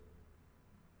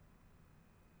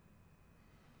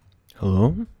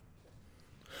Hello?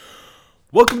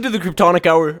 Welcome to the Kryptonic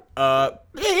Hour. I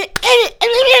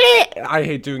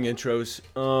hate doing intros.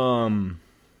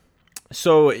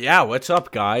 So yeah, what's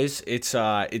up, guys? It's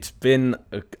been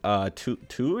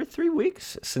two or 3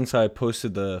 weeks since I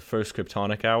posted the first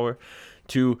Kryptonic Hour.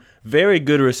 To very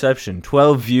good reception,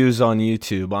 12 views on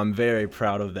YouTube. I'm very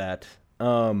proud of that.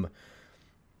 You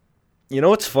know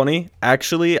what's funny?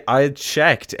 Actually, I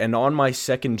checked, and on my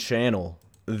second channel,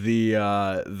 the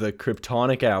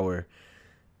Kryptonic Hour,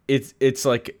 it's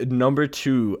like number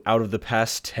 2 out of the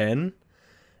past 10,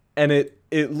 and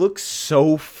it looks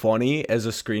so funny as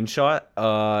a screenshot.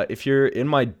 If you're in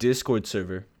my Discord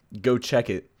server, go check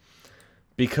it,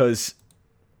 because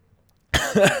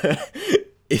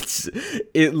it's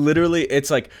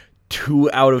like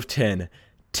 2 out of 10,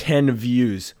 10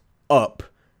 views, up,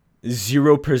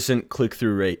 0%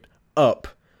 click-through rate, up,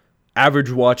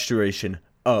 average watch duration,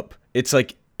 up. It's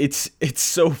like, it's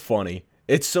so funny.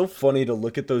 It's so funny to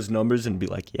look at those numbers and be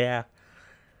like, yeah,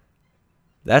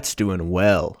 that's doing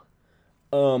well.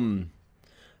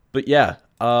 But yeah,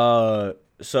 I've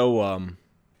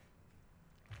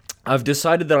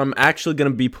decided that I'm actually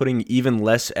going to be putting even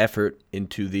less effort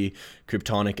into the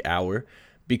Kryptonic Hour,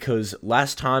 because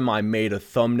last time I made a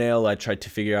thumbnail, I tried to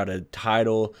figure out a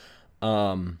title.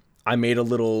 I made a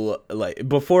little, like,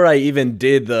 before I even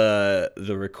did the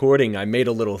recording, I made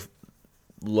a little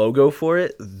logo for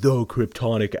it, the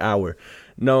Kryptonic Hour.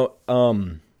 No,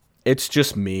 it's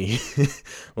just me.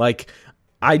 Like,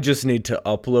 I just need to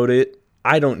upload it.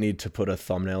 I don't need to put a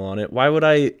thumbnail on it. Why would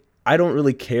I don't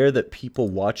really care that people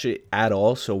watch it at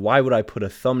all, so why would I put a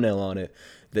thumbnail on it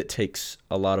that takes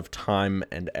a lot of time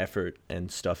and effort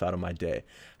and stuff out of my day?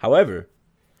 However,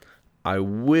 I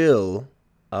will,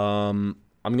 I'm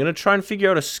going to try and figure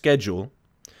out a schedule,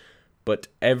 but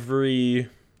every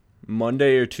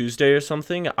Monday or Tuesday or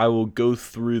something, I will go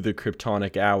through the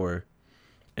Kryptonic Hour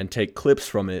and take clips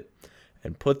from it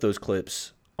and put those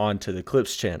clips onto the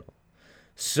Clips channel,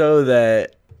 so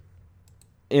that,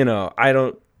 you know, I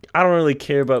don't really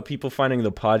care about people finding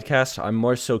the podcast. I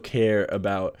more so care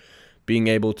about being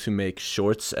able to make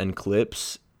shorts and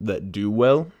clips that do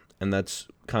well, and that's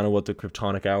kind of what the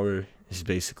Kryptonic Hour is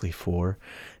basically for.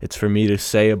 It's for me to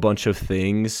say a bunch of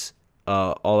things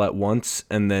all at once,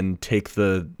 and then take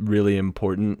the really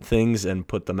important things and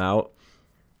put them out.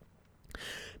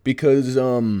 Because,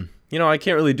 you know, I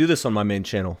can't really do this on my main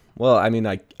channel. Well, I mean,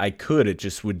 I could. It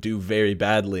just would do very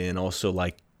badly, and also,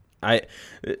 like, I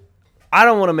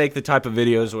don't want to make the type of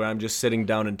videos where I'm just sitting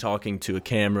down and talking to a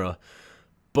camera,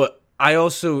 but I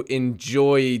also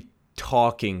enjoy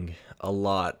talking a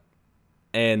lot.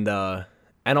 And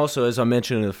also, as I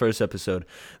mentioned in the first episode,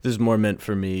 this is more meant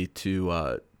for me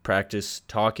to practice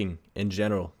talking in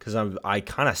general, because I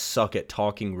kind of suck at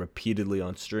talking repeatedly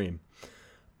on stream.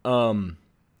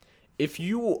 If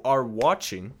you are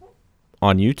watching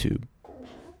on YouTube,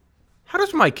 how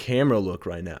does my camera look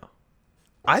right now?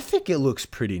 I think it looks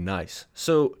pretty nice.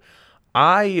 So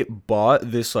I bought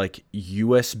this like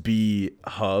USB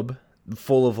hub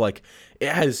full of, like, it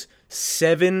has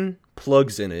 7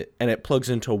 plugs in it, and it plugs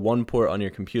into one port on your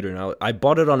computer. Now, I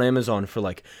bought it on Amazon for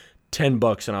like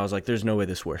 $10, and I was like, there's no way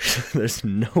this works. There's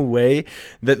no way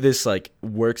that this, like,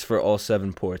 works for all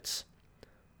 7 ports.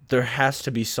 There has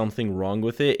to be something wrong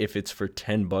with it if it's for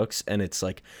 $10 and it's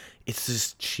like, it's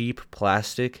this cheap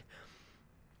plastic.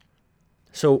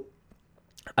 So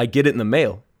I get it in the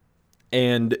mail,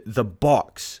 and the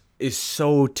box is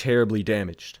so terribly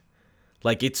damaged.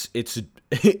 Like, it's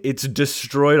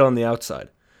destroyed on the outside,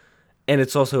 and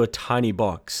it's also a tiny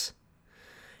box.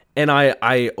 And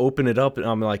I open it up, and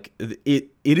I'm like,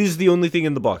 it is the only thing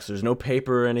in the box. There's no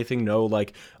paper or anything. No,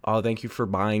 like, oh, thank you for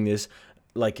buying this.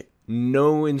 Like,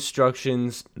 no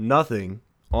instructions, nothing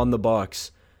on the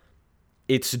box.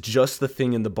 It's just the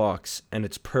thing in the box, and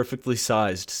it's perfectly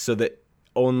sized so that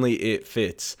only it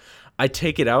fits. I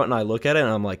take it out and I look at it, and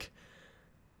I'm like,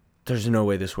 there's no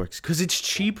way this works, because it's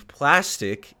cheap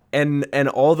plastic, and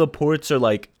all the ports are,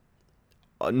 like,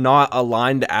 not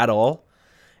aligned at all.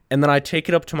 And then I take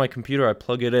it up to my computer, I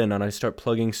plug it in, and I start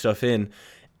plugging stuff in,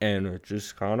 and it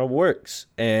just kind of works.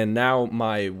 And now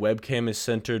my webcam is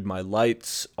centered, my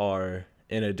lights are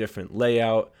in a different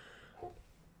layout.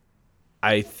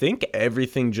 I think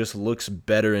everything just looks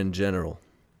better in general.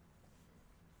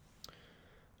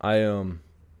 I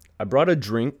brought a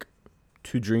drink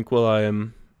to drink while I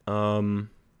am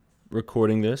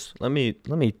recording this. Let me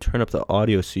turn up the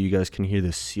audio so you guys can hear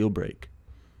the seal break.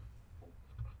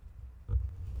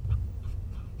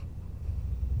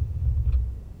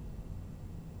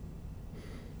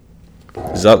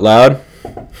 Is that loud?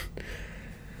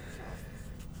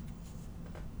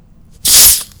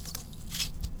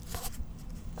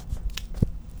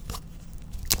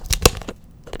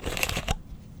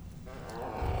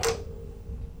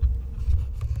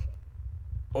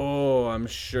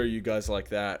 sure you guys like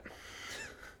that.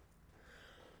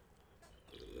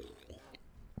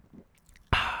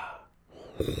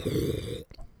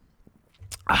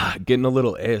 Getting a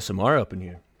little ASMR up in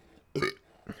here.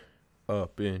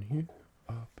 Up in here.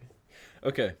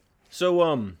 Okay.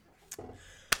 So,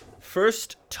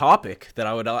 first topic that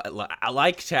I would I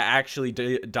like to actually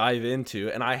dive into,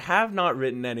 and I have not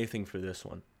written anything for this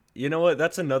one. You know what?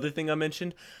 That's another thing I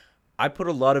mentioned. I put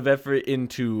a lot of effort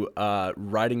into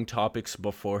writing topics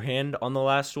beforehand on the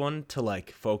last one to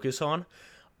like focus on.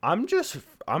 I'm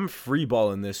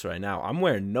freeballing this right now. I'm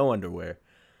wearing no underwear.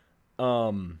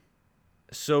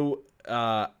 So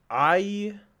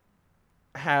I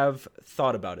have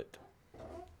thought about it.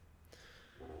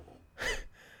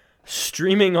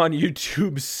 Streaming on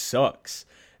YouTube sucks.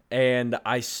 And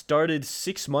I started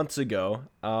 6 months ago.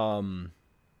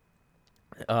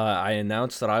 I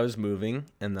announced that I was moving,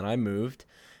 and then I moved,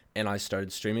 and I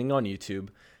started streaming on YouTube.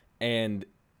 And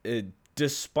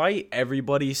despite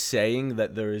everybody saying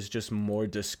that there is just more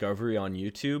discovery on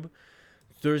YouTube,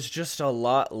 there's just a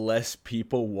lot less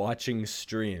people watching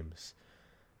streams.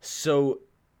 So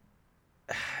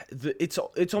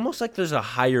it's almost like there's a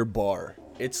higher bar.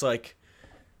 It's like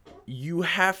you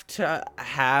have to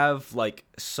have like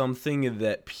something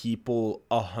that people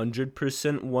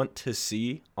 100% want to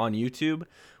see on YouTube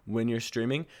when you're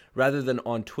streaming, rather than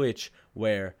on Twitch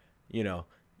where, you know,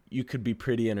 you could be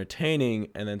pretty entertaining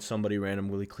and then somebody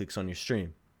randomly clicks on your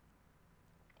stream.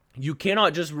 You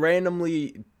cannot just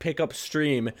randomly pick up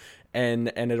stream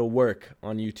and it'll work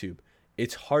on YouTube.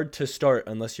 It's hard to start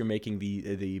unless you're making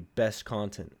the best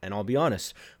content. And I'll be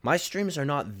honest, my streams are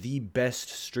not the best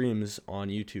streams on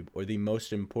YouTube or the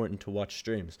most important to watch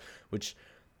streams, which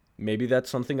maybe that's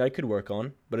something I could work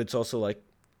on, but it's also like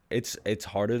it's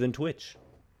harder than Twitch.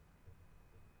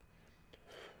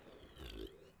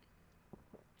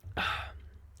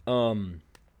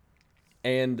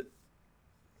 And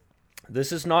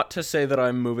this is not to say that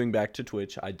I'm moving back to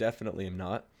Twitch. I definitely am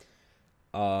not.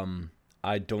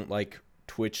 I don't like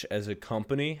Twitch as a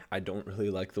company. I don't really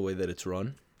like the way that it's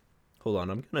run. Hold on,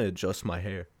 I'm gonna adjust my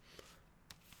hair.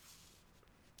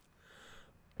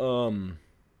 I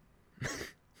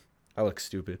look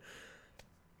stupid.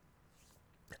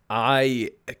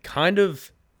 I kind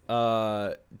of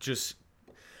I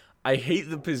hate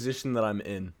the position that I'm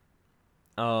in.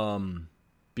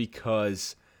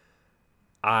 Because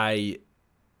I'm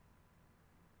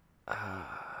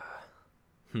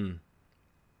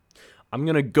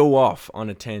gonna go off on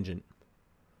a tangent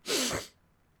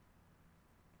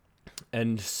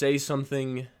and say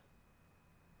something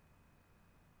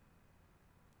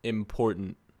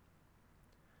important.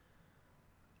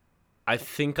 I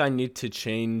think I need to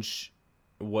change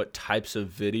what types of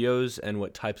videos and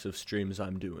what types of streams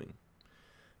I'm doing,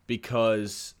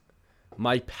 because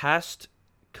my past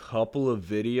couple of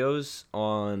videos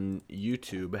on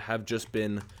YouTube have just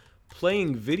been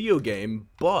playing video game,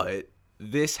 but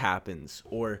this happens,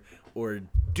 or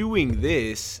doing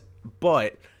this,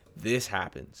 but this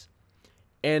happens.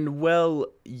 And well,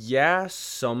 yeah,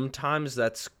 sometimes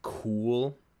that's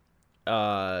cool,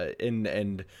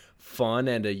 and fun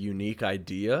and a unique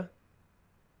idea.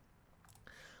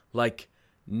 Like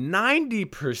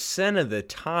 90% of the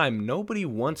time, nobody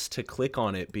wants to click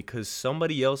on it because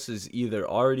somebody else is either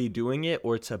already doing it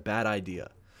or it's a bad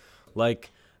idea.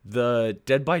 Like the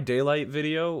Dead by Daylight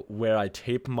video where I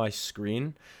tape my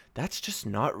screen, that's just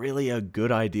not really a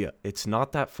good idea. It's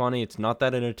not that funny. It's not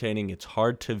that entertaining. It's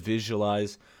hard to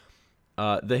visualize.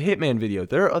 The Hitman video,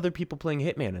 there are other people playing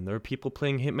Hitman, and there are people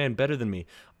playing Hitman better than me.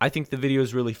 I think the video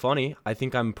is really funny. I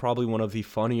think I'm probably one of the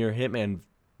funnier Hitman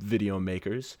video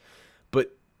makers.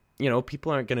 But, you know,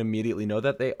 people aren't going to immediately know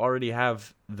that. They already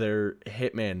have their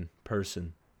Hitman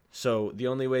person. So the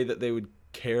only way that they would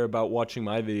care about watching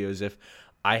my videos if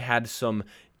I had some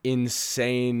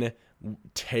insane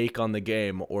take on the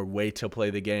game or way to play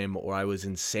the game, or I was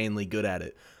insanely good at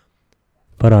it.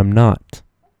 But I'm not.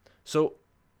 So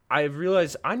I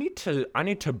realized I need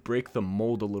to break the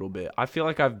mold a little bit. I feel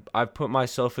like I've put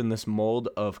myself in this mold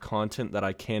of content that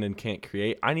I can and can't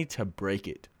create. I need to break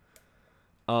it.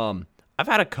 I've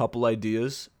had a couple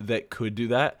ideas that could do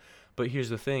that, but here's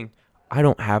the thing. I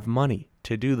don't have money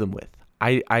to do them with.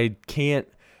 I can't,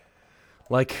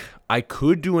 like, I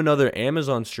could do another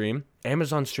Amazon stream.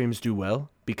 Amazon streams do well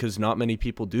because not many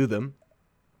people do them.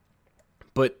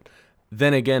 But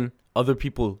then again, other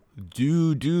people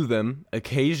do them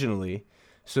occasionally,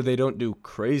 so they don't do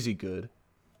crazy good.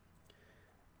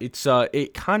 It's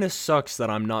it kind of sucks that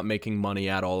I'm not making money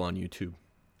at all on YouTube.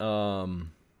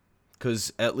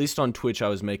 Because at least on Twitch I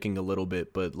was making a little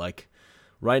bit, but like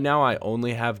right now I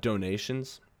only have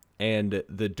donations, and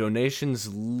the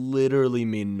donations literally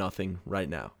mean nothing right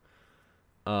now.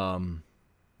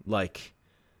 Like,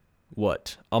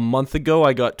 what? A month ago,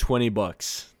 I got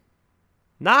 $20.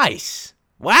 Nice.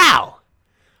 Wow.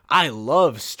 I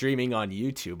love streaming on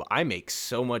YouTube. I make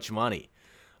so much money.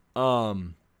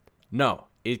 No,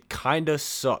 it kind of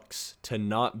sucks to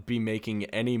not be making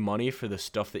any money for the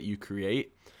stuff that you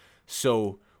create.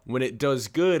 So when it does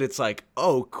good, it's like,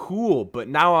 oh, cool. But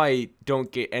now I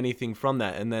don't get anything from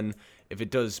that. And then if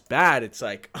it does bad, it's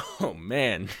like, oh,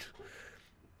 man,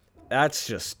 that's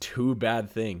just two bad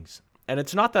things. And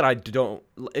it's not that I don't,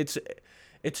 it's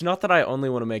not that I only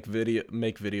want to make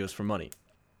videos for money.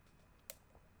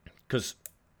 Because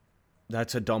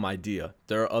that's a dumb idea.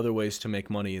 There are other ways to make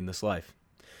money in this life.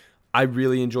 I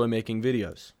really enjoy making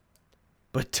videos.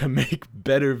 But to make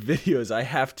better videos, I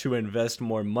have to invest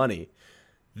more money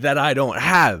that I don't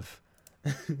have.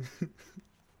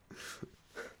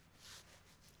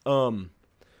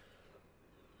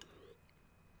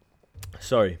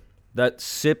 Sorry. That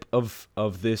sip of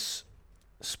this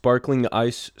sparkling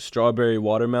ice strawberry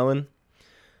watermelon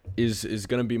is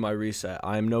going to be my reset.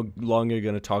 I'm no longer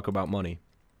going to talk about money.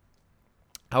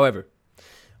 However,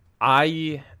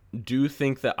 I do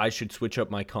think that I should switch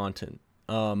up my content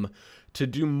to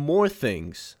do more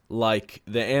things like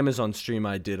the Amazon stream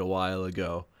I did a while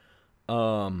ago.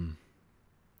 What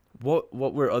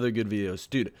were other good videos?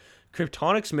 Dude,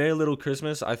 Kryptonic's Merry Little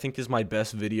Christmas I think is my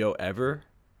best video ever,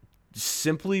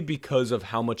 simply because of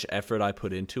how much effort I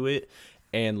put into it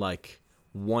and like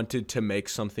wanted to make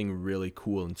something really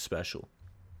cool and special.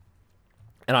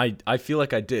 And I feel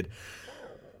like I did.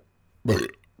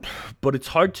 But it's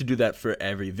hard to do that for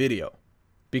every video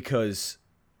because,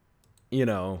 you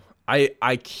know,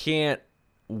 I can't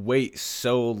wait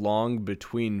so long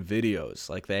between videos.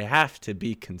 Like, they have to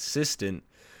be consistent,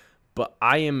 but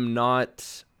I am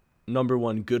not, number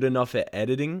one, good enough at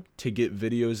editing to get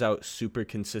videos out super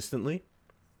consistently.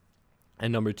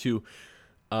 And number two,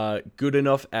 good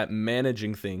enough at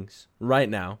managing things right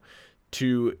now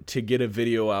to get a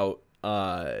video out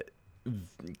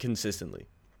consistently.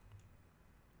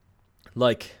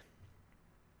 Like,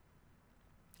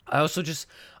 I also just,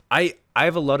 I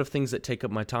have a lot of things that take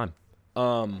up my time.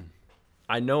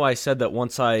 I know I said that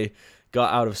once I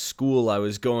got out of school, I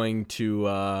was going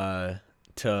to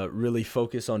really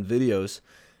focus on videos.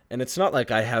 And it's not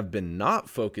like I have been not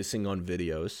focusing on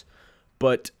videos,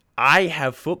 but I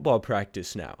have football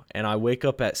practice now. And I wake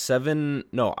up at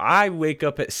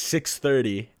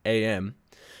 6:30 a.m.,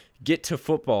 get to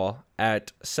football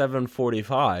at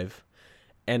 7:45,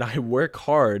 and I work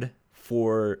hard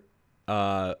for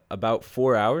about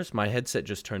 4 hours. My headset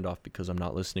just turned off because I'm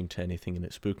not listening to anything and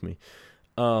it spooked me.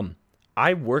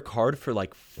 I work hard for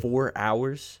like 4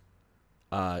 hours,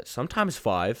 sometimes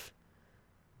 5,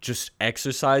 just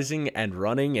exercising and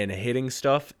running and hitting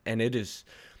stuff. And it's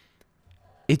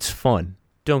fun.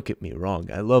 Don't get me wrong.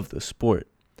 I love the sport,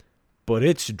 but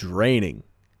it's draining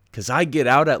because I get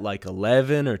out at like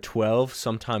 11 or 12,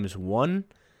 sometimes 1.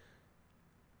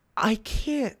 I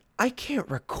can't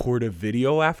record a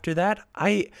video after that.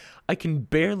 I can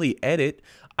barely edit.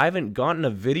 I haven't gotten a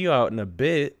video out in a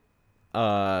bit.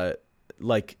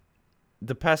 Like,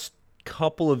 the past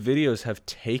couple of videos have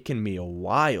taken me a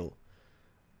while.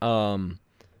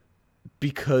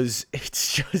 Because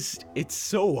it's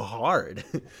so hard.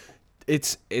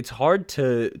 It's hard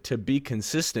to be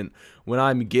consistent when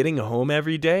I'm getting home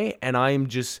every day and I am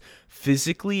just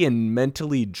physically and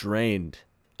mentally drained.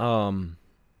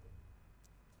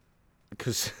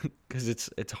 Because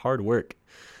it's hard work.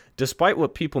 Despite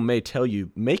what people may tell you,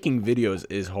 making videos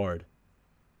is hard.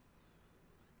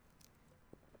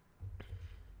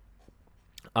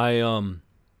 I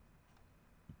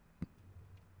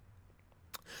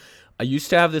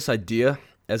used to have this idea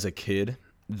as a kid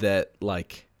that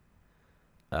like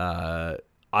I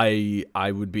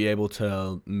would be able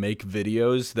to make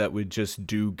videos that would just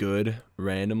do good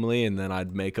randomly, and then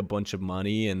I'd make a bunch of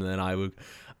money, and then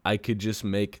I could just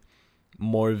make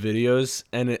more videos,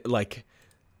 and it, like,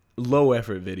 low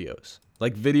effort videos,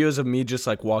 like videos of me just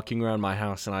like walking around my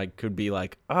house, and I could be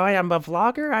like, oh, I'm a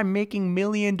vlogger, I'm making $1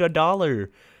 million.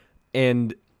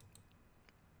 And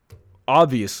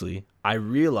obviously I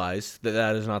realized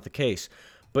that is not the case,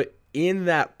 but in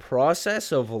that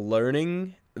process of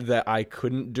learning that I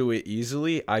couldn't do it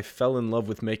easily, I fell in love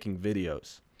with making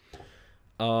videos.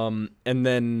 And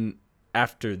then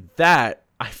after that,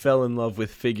 I fell in love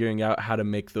with figuring out how to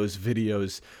make those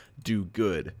videos do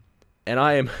good. And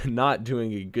I am not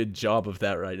doing a good job of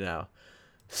that right now.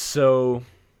 So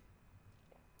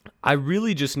I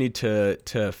really just need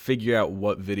to figure out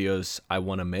what videos I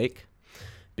want to make,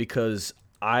 because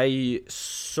I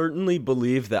certainly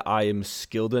believe that I am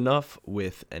skilled enough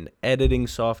with an editing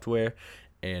software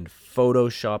and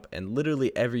Photoshop and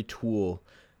literally every tool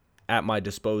at my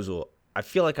disposal. I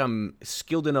feel like I'm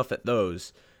skilled enough at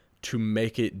those to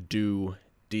make it do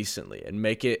decently and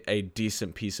make it a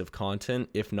decent piece of content,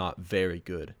 if not very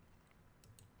good.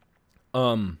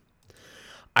 I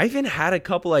even had a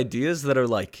couple ideas that are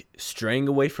like straying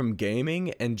away from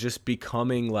gaming and just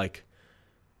becoming like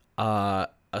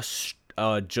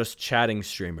just chatting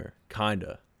streamer,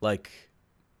 kinda like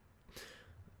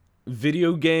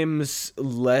video games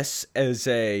less as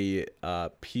a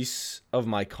piece of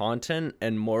my content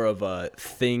and more of a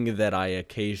thing that I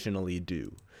occasionally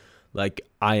do. Like,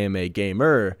 I am a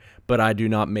gamer, but I do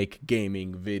not make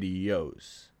gaming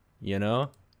videos, you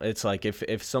know? It's like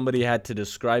if somebody had to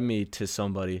describe me to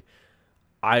somebody,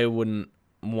 I wouldn't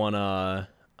want to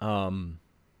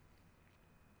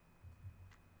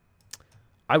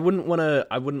I wouldn't want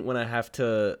to have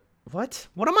to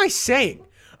What am I saying?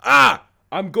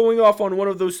 I'm going off on one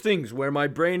of those things where my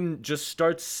brain just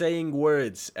starts saying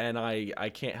words and I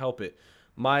can't help it.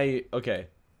 Okay.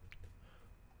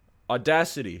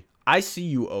 Audacity. I see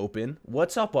you open.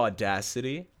 What's up,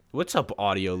 Audacity? What's up,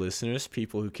 audio listeners,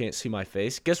 people who can't see my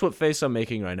face? Guess what face I'm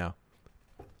making right now?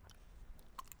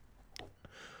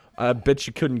 I bet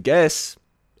you couldn't guess.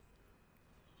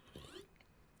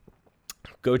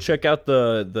 Go check out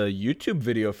the YouTube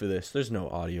video for this. There's no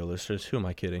audio listeners. Who am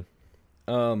I kidding?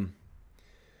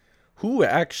 Who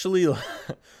actually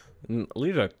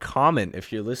leave a comment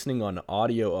if you're listening on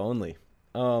audio only.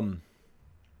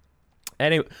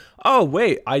 Anyway, oh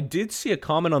wait, I did see a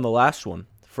comment on the last one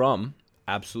from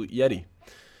Absolute Yeti.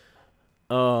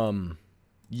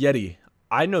 Yeti,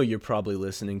 I know you're probably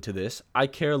listening to this. I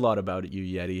care a lot about you,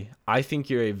 Yeti. I think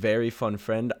you're a very fun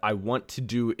friend. I want to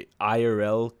do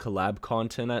IRL collab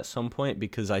content at some point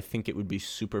because I think it would be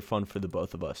super fun for the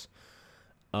both of us.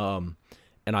 And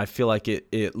I feel like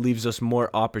it leaves us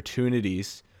more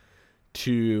opportunities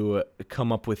to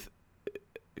come up with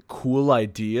cool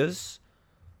ideas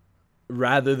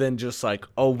rather than just like,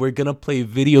 oh, we're going to play a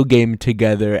video game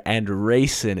together and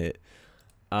race in it.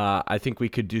 I think we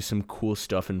could do some cool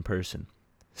stuff in person.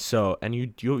 So, and you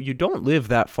don't live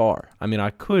that far. I mean, I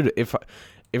could, if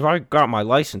I got my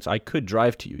license, I could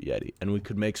drive to you, Yeti, and we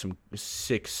could make some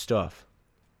sick stuff.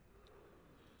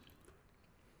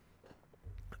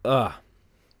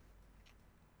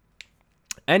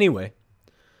 Anyway,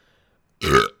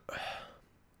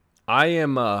 I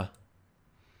am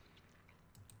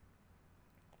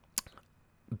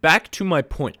back to my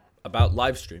point about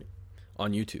live streaming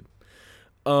on YouTube.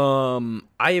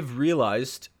 I have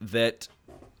realized that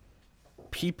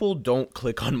people don't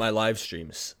click on my live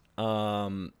streams.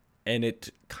 And it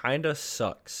kind of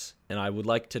sucks. And I would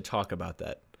like to talk about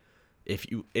that if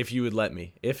you would let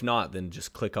me. If not, then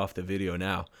just click off the video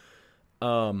now.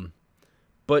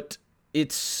 But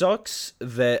it sucks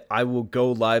that I will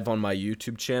go live on my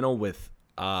YouTube channel with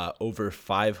over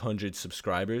 500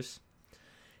 subscribers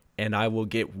and I will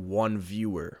get one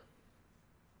viewer.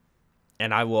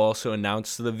 And I will also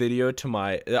announce the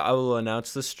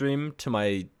stream to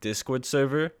my Discord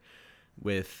server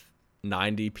with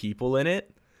 90 people in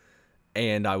it,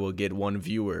 and I will get one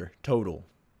viewer total.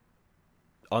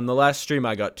 On the last stream,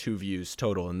 I got 2 views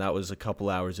total, and that was a couple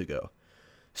hours ago.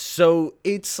 So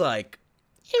it's like,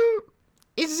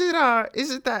 is it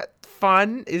that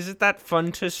fun? Is it that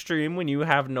fun to stream when you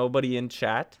have nobody in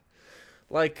chat?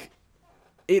 Like,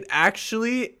 it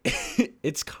actually,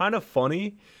 it's kind of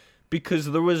funny. Because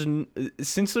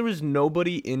since there was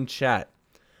nobody in chat,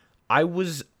 I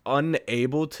was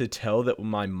unable to tell that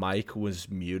my mic was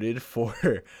muted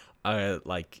for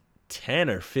like 10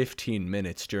 or 15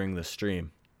 minutes during the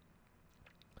stream.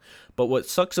 But what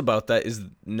sucks about that is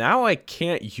now I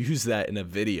can't use that in a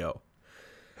video.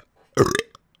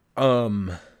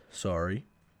 Sorry.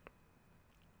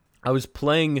 I was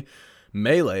playing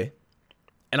Melee.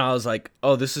 And I was like,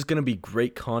 oh, this is going to be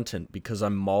great content because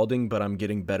I'm modding, but I'm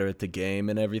getting better at the game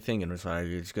and everything. And it's like,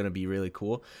 it's going to be really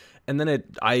cool. And then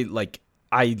I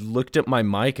looked at my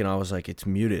mic and I was like, it's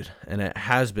muted. And it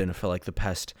has been for like the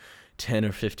past 10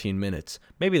 or 15 minutes.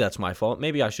 Maybe that's my fault.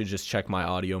 Maybe I should just check my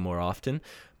audio more often.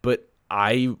 But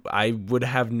I would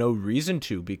have no reason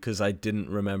to because I didn't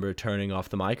remember turning off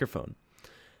the microphone.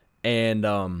 And,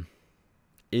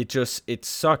 it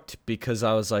sucked because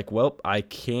I was like, well, I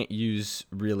can't use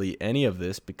really any of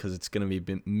this because it's going to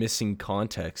be missing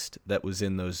context that was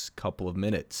in those couple of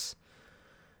minutes.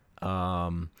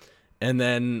 And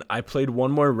then I played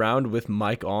one more round with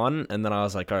mic on, and then I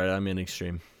was like, all right, I'm in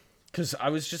extreme. Because I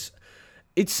was just,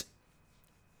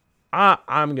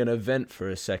 I'm going to vent for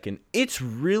a second. It's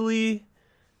really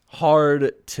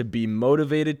hard to be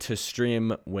motivated to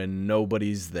stream when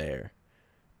nobody's there.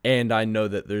 And I know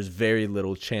that there's very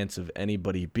little chance of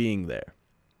anybody being there.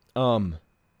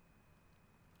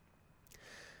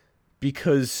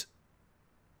 Because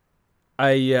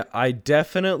I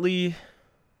definitely,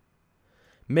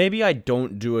 maybe I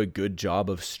don't do a good job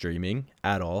of streaming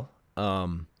at all.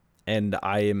 And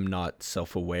I am not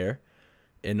self-aware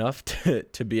enough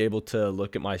to be able to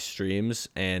look at my streams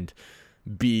and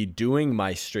be doing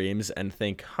my streams and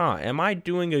think, am I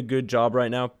doing a good job right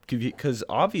now? Because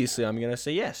obviously I'm going to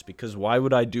say yes, because why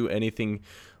would I do anything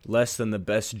less than the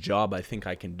best job I think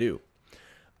I can do?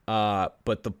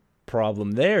 But the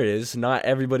problem there is not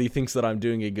everybody thinks that I'm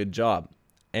doing a good job.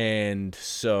 And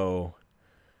so,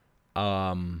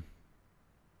 not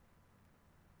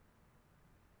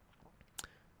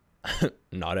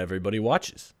everybody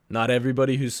watches. Not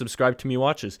everybody who's subscribed to me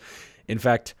watches. In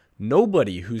fact,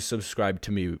 nobody who's subscribed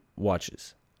to me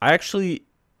watches.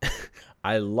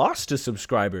 I lost a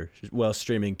subscriber while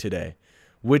streaming today,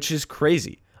 which is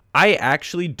crazy. I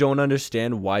actually don't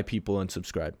understand why people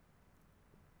unsubscribe.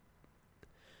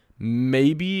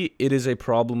 Maybe it is a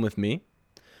problem with me.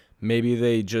 Maybe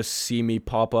they just see me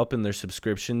pop up in their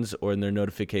subscriptions or in their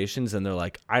notifications and they're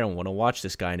like, I don't want to watch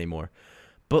this guy anymore.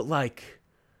 But like,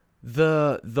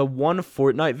 the one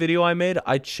Fortnite video I made,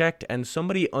 I checked and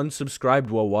somebody unsubscribed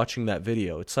while watching that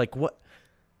video. It's like, what?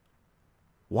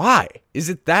 Why? Is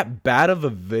it that bad of a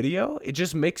video? It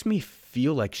just makes me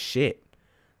feel like shit.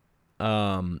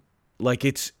 Like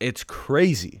it's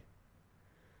crazy.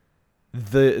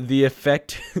 The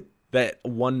effect that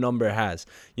one number has.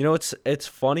 You know, it's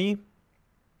funny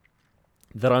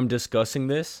that I'm discussing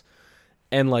this.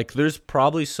 And, like, there's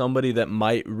probably somebody that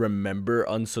might remember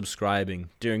unsubscribing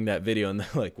during that video. And they're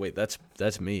like, wait, that's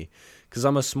me. Because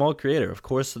I'm a small creator. Of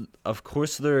course,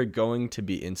 there are going to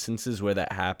be instances where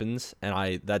that happens.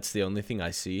 And that's the only thing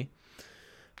I see.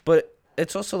 But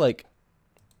it's also, like,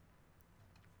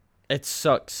 it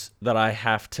sucks that I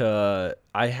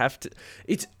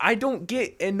don't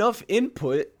get enough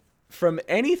input from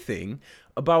anything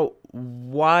about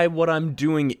why what I'm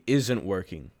doing isn't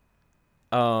working.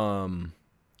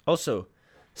 Also,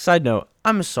 side note,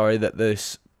 I'm sorry that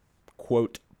this,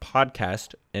 quote,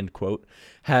 podcast, end quote,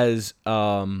 has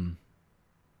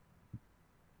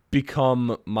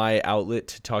become my outlet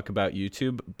to talk about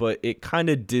YouTube, but it kind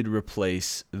of did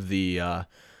replace the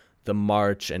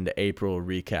March and April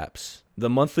recaps. The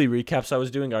monthly recaps I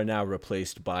was doing are now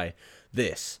replaced by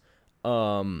this,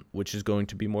 which is going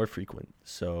to be more frequent,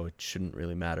 so it shouldn't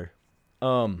really matter.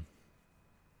 But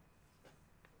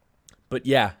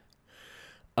yeah.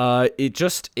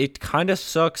 It kind of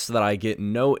sucks that I get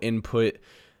no input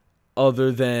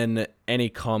other than any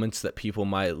comments that people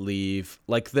might leave.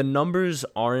 Like, the numbers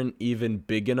aren't even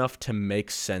big enough to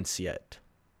make sense yet.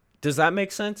 Does that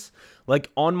make sense? Like,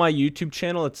 on my YouTube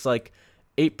channel, it's like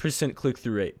 8%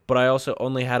 click-through rate, but I also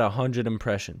only had 100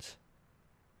 impressions.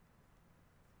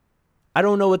 I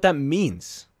don't know what that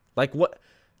means. Like,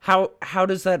 how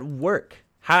does that work?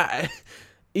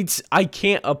 I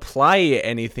can't apply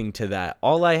anything to that.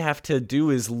 All I have to do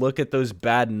is look at those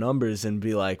bad numbers and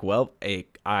be like, well,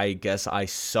 I guess I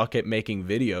suck at making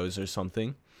videos or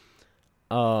something.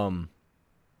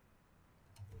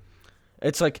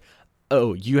 It's like,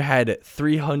 oh, you had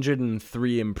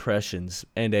 303 impressions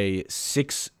and a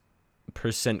 6%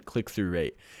 click-through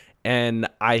rate. And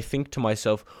I think to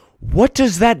myself, what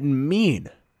does that mean?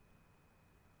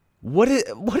 What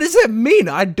does that mean?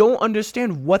 I don't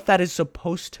understand what that is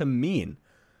supposed to mean.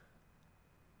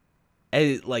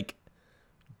 And, like,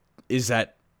 is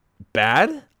that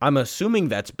bad? I'm assuming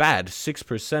that's bad.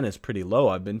 6% is pretty low.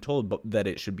 I've been told that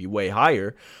it should be way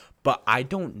higher, but I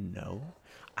don't know.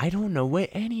 I don't know what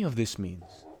any of this means.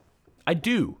 I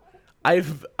do.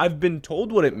 I've been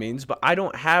told what it means, but I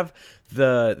don't have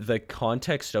the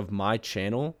context of my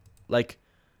channel. Like,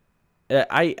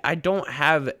 I don't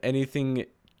have anything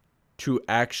to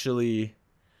actually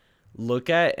look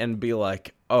at and be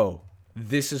like, oh,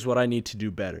 this is what I need to do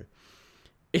better.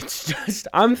 It's just,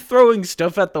 I'm throwing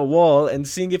stuff at the wall and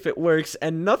seeing if it works,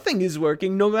 and nothing is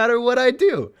working no matter what I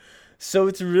do. So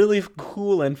it's really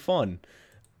cool and fun.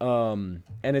 And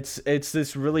it's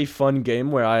this really fun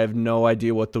game where I have no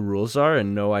idea what the rules are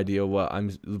and no idea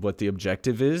what the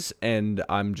objective is, and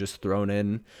I'm just thrown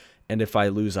in, and if I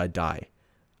lose, I die.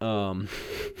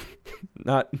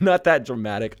 Not that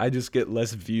dramatic. I just get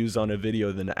less views on a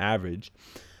video than average,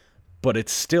 but it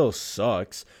still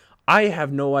sucks. I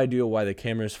have no idea why the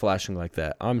camera is flashing like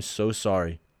that. I'm so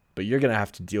sorry, but you're going to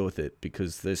have to deal with it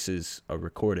because this is a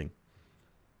recording.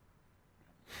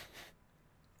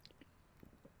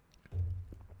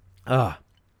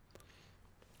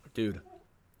 Dude,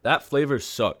 that flavor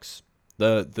sucks.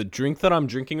 The drink that I'm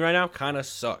drinking right now kind of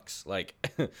sucks. Like,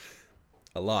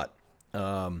 a lot.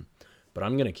 But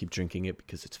I'm going to keep drinking it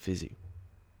because it's fizzy.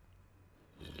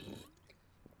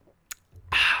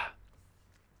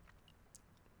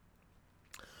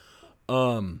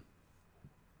 But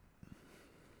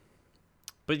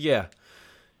yeah,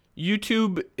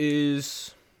 YouTube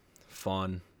is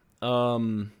fun.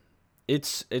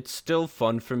 It's still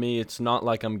fun for me. It's not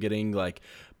like I'm getting like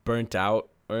burnt out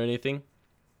or anything.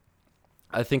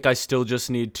 I think I still just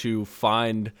need to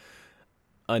find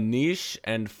a niche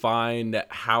and find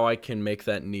how I can make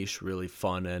that niche really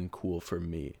fun and cool for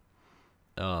me.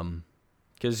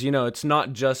 Because, it's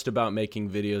not just about making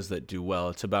videos that do well.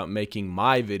 It's about making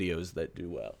my videos that do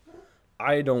well.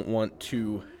 I don't want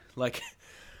to,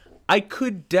 I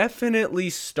could definitely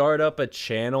start up a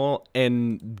channel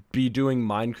and be doing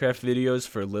Minecraft videos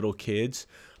for little kids,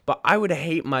 but I would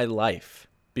hate my life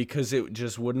because it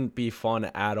just wouldn't be fun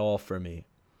at all for me.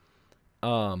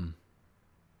 But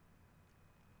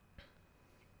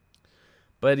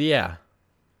yeah.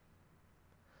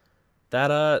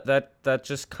 That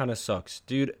just kind of sucks.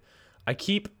 Dude, I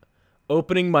keep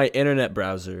opening my internet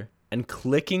browser and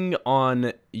clicking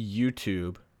on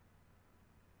YouTube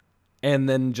and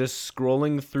then just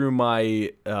scrolling through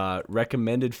my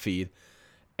recommended feed,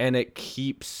 and it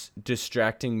keeps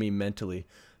distracting me mentally.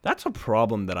 That's a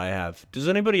problem that I have. Does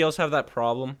anybody else have that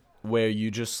problem where you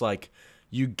just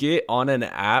you get on an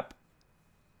app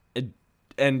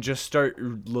and just start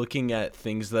looking at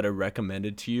things that are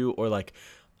recommended to you, or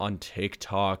on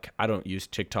TikTok? I don't use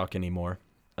TikTok anymore.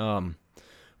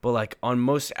 But on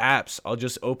most apps, I'll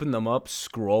just open them up,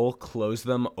 scroll, close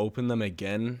them, open them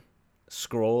again,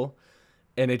 scroll,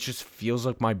 and it just feels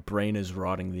like my brain is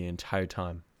rotting the entire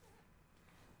time.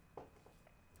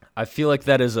 I feel like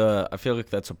that's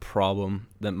a problem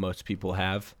that most people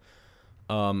have.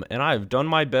 And I've done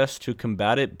my best to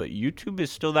combat it, but YouTube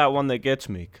is still that one that gets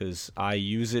me because I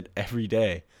use it every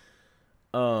day.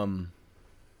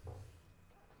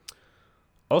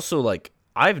 Also,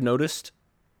 I've noticed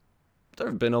there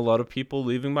have been a lot of people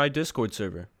leaving my Discord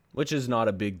server, which is not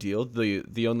a big deal.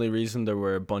 The only reason there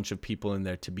were a bunch of people in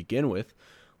there to begin with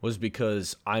was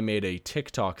because I made a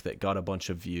TikTok that got a bunch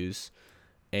of views,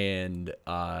 and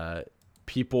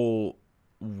people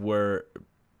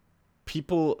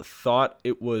thought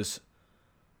it was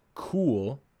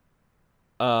cool.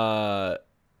 What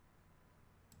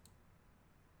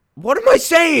am I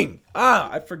saying?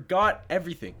 I forgot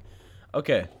everything.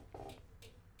 Okay.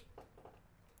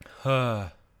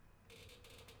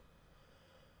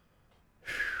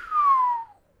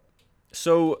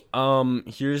 So,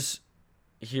 here's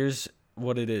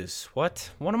what it is. What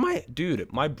am I,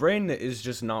 dude? My brain is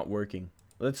just not working.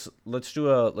 Let's do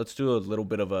a little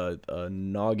bit of a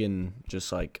noggin, just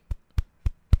can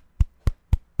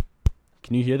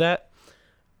you hear that?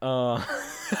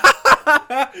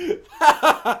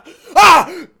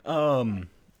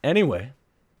 Anyway.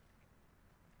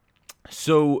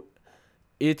 So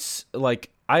it's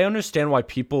I understand why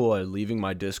people are leaving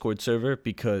my Discord server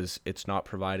because it's not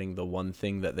providing the one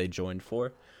thing that they joined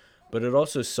for. But it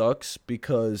also sucks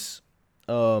because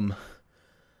I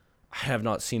have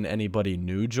not seen anybody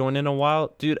new join in a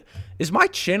while. Dude, is my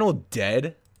channel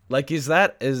dead?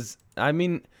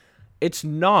 It's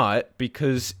not,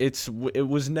 because it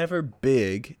was never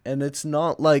big, and it's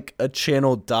not like a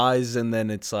channel dies and then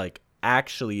it's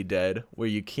actually dead where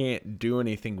you can't do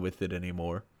anything with it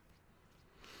anymore.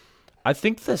 I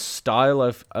think the style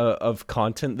of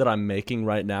content that I'm making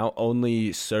right now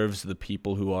only serves the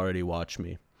people who already watch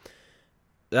me.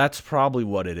 That's probably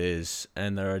what it is,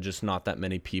 and there are just not that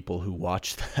many people who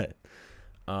watch that.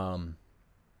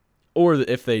 Or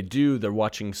if they do, they're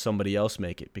watching somebody else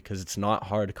make it because it's not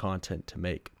hard content to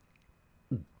make.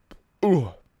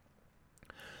 Ooh.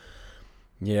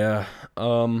 Yeah.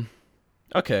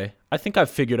 Okay. I think I've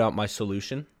figured out my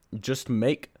solution. Just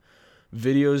make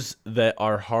videos that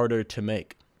are harder to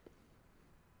make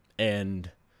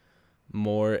and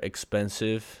more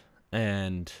expensive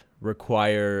and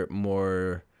require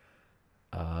more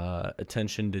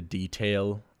attention to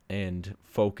detail and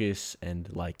focus, and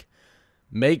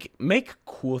make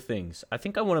cool things. I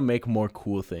think I want to make more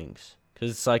cool things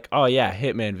because it's oh yeah,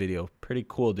 Hitman video, pretty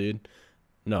cool, dude.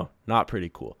 No, not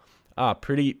pretty cool.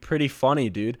 Pretty funny,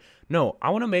 dude. No, I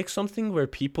want to make something where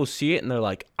people see it and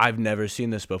they're I've never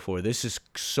seen this before. This is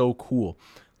so cool.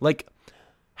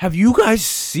 Have you guys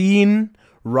seen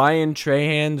Ryan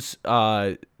Trahan's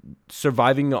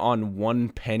surviving on 1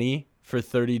 penny for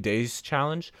 30 days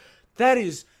challenge? That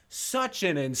is such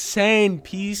an insane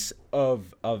piece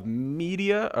of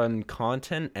media and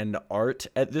content and art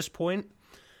at this point.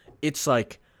 it's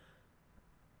like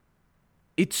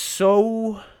it's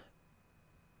so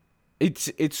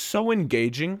it's so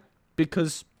engaging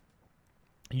because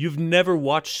you've never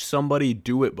watched somebody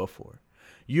do it before.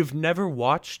 You've never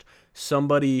watched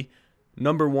somebody,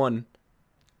 number one,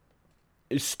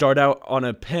 start out on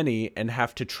a penny and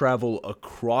have to travel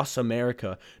across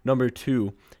America. Number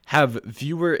two, have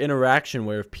viewer interaction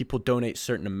where if people donate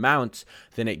certain amounts,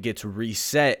 then it gets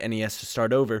reset and he has to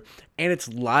start over. And it's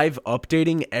live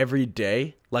updating every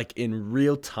day, like in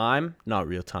real time. Not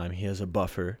real time. He has a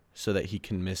buffer so that he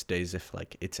can miss days if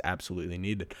like it's absolutely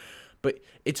needed. But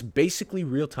it's basically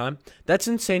real time. That's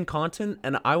insane content,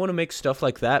 and I want to make stuff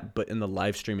like that, but in the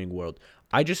live streaming world.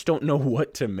 I just don't know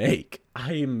what to make.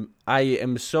 I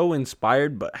am so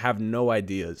inspired, but have no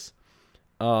ideas.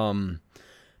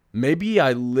 Maybe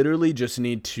I literally just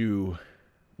need to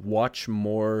watch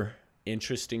more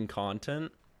interesting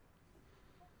content.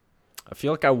 I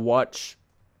feel like I watch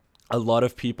a lot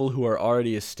of people who are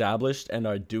already established and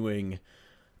are doing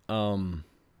what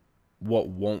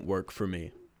won't work for me.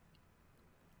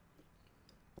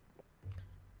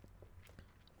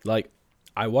 Like,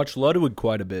 I watch Ludwig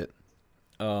quite a bit.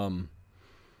 And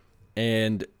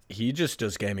he just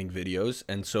does gaming videos.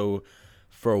 And so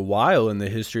for a while in the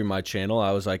history of my channel,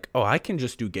 I was like, oh, I can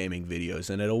just do gaming videos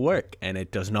and it'll work. And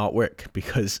it does not work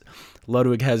because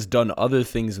Ludwig has done other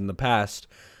things in the past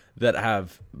that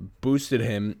have boosted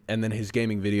him. And then his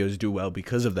gaming videos do well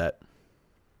because of that.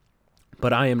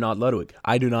 But I am not Ludwig.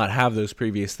 I do not have those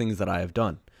previous things that I have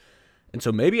done. And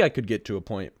so maybe I could get to a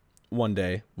point one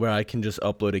day where I can just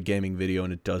upload a gaming video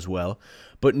and it does well.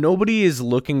 But nobody is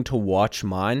looking to watch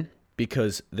mine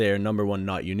because they're, number one,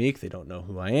 not unique. They don't know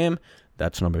who I am.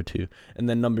 That's number two. And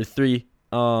then number three,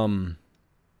 why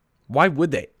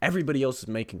would they? Everybody else is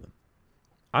making them.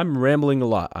 I'm rambling a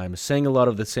lot. I'm saying a lot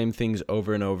of the same things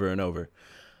over and over and over.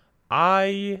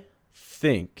 I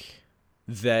think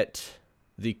that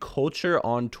the culture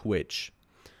on Twitch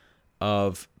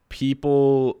of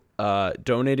people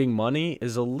donating money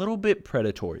is a little bit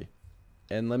predatory.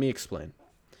 And let me explain.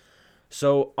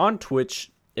 So on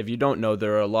Twitch, if you don't know,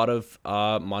 there are a lot of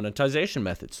monetization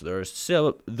methods. There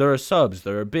are subs,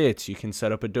 there are bits. You can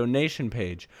set up a donation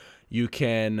page. You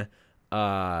can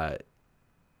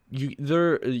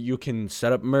you can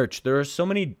set up merch. There are so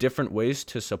many different ways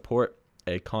to support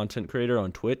a content creator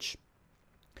on Twitch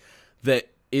that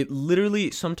it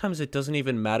literally sometimes it doesn't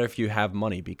even matter if you have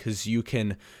money because you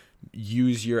can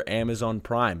use your Amazon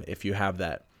Prime if you have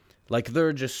that. Like, there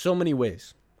are just so many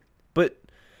ways. But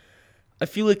I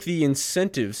feel like the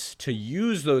incentives to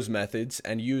use those methods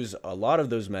and use a lot of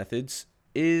those methods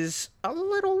is a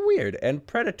little weird and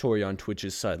predatory on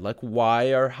Twitch's side. Like,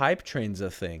 why are hype trains a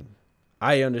thing?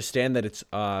 I understand that it's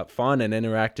fun and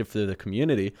interactive for the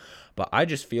community, but I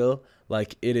just feel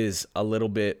like it is a little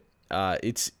bit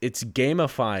it's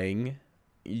gamifying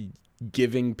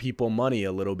giving people money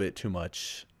a little bit too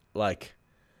much. Like,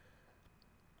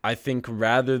 I think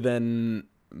rather than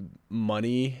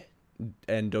money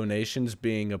and donations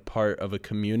being a part of a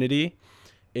community,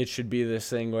 it should be this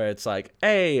thing where it's like,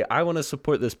 hey, I want to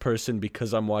support this person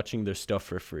because I'm watching their stuff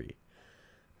for free.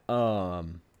 But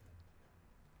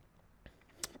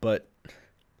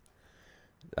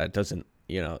that doesn't,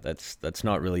 that's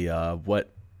not really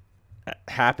what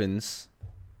happens.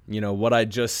 What I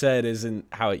just said isn't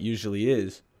how it usually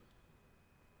is.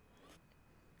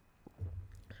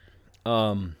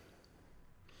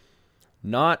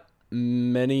 Not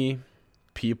many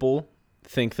people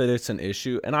think that it's an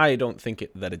issue, and I don't think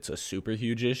that it's a super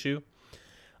huge issue.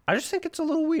 I just think it's a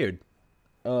little weird.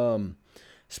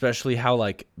 Especially how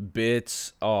like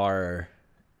bits are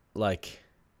like,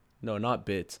 no, not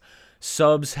bits.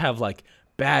 Subs have like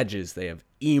badges, they have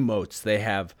emotes, they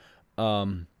have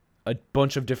a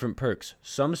bunch of different perks.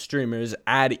 Some streamers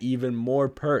add even more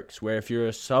perks where if you're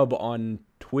a sub on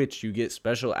Twitch, you get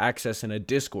special access in a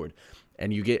Discord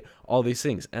and you get all these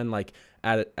things. And like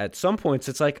at some points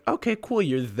it's like, okay, cool,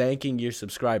 you're thanking your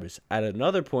subscribers. At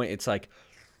another point it's like,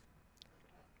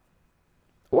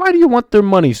 why do you want their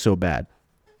money so bad?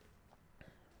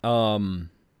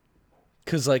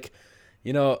 Cuz like,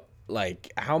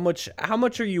 like how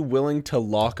much are you willing to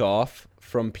lock off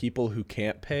from people who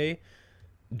can't pay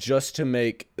just to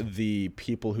make the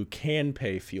people who can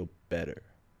pay feel better?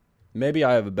 Maybe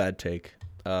I have a bad take.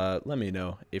 Let me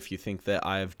know if you think that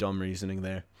I have dumb reasoning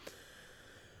there.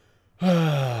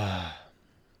 I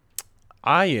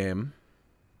am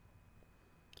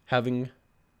having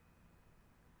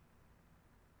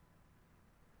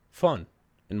fun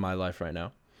in my life right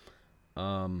now.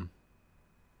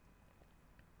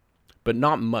 But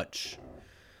not much.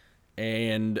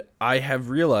 And I have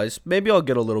realized, maybe I'll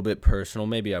get a little bit personal,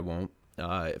 maybe I won't.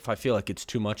 If I feel like it's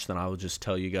too much, then I will just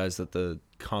tell you guys that the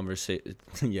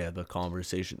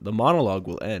the monologue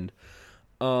will end.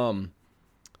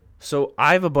 So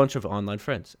I have a bunch of online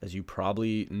friends, as you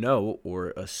probably know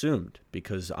or assumed,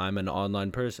 because I'm an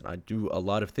online person. I do a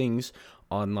lot of things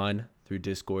online through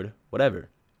Discord, whatever.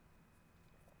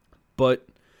 But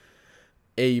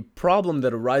a problem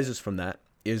that arises from that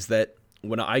is that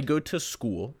when I go to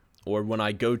school or when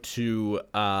I go to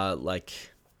like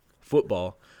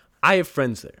football, I have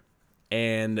friends there,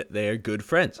 and they're good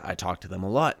friends. I talk to them a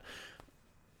lot.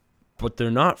 But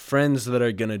they're not friends that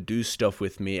are going to do stuff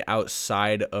with me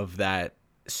outside of that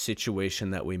situation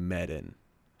that we met in.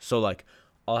 So, like,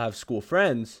 I'll have school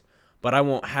friends, but I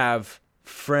won't have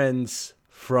friends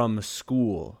from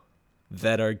school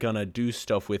that are going to do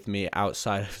stuff with me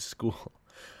outside of school.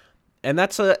 And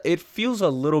it feels a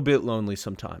little bit lonely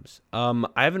sometimes. I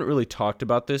haven't really talked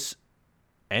about this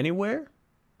anywhere,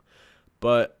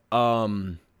 but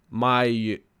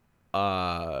my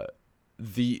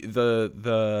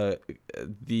the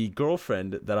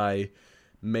girlfriend that I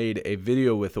made a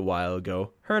video with a while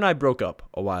ago, her and I broke up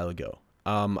a while ago.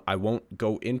 I won't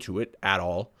go into it at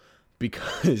all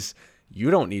because you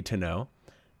don't need to know.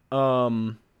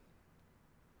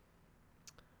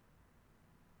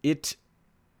 It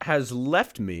has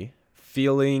left me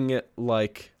feeling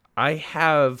like I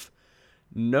have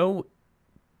nobody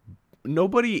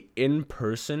in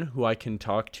person who I can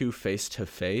talk to face to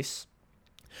face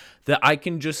that I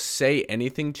can just say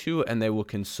anything to and they will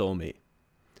console me.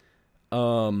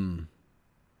 And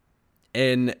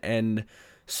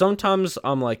sometimes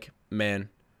I'm like, man,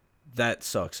 that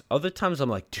sucks. Other times I'm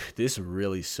like, dude, this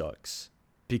really sucks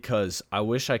because I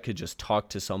wish I could just talk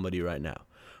to somebody right now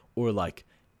or like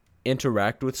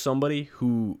interact with somebody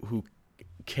who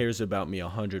cares about me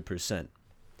 100%.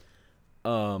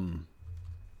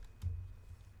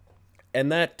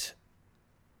 And that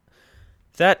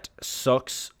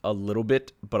sucks a little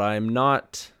bit, but I am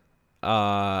not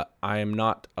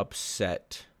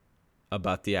upset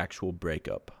about the actual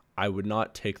breakup. I would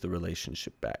not take the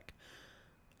relationship back.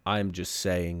 I'm just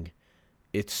saying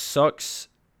it sucks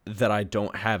that I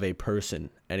don't have a person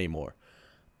anymore.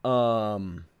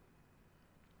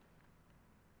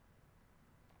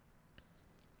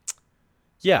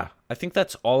 Yeah, I think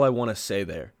that's all I want to say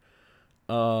there.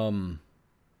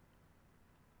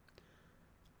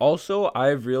 Also,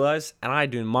 I've realized, and I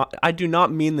do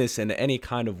not mean this in any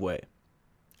kind of way.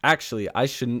 Actually, I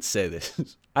shouldn't say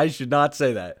this. I should not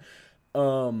say that.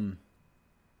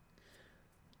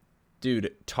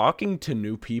 Dude, talking to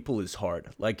new people is hard.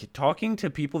 Like, talking to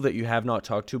people that you have not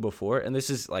talked to before, and this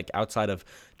is, like, outside of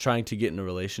trying to get in a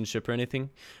relationship or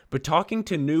anything, but talking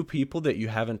to new people that you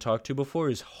haven't talked to before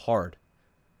is hard.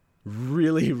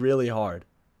 Really, really hard.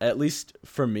 At least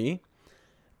for me.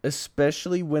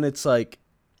 Especially when it's, like,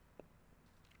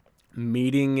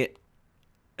 meeting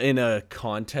in a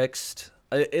context,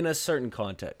 in a certain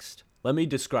context. Let me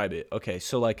describe it. Okay,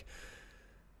 so, like,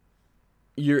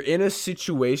 you're in a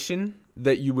situation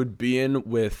that you would be in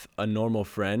with a normal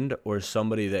friend or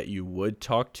somebody that you would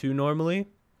talk to normally,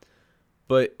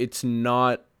 but it's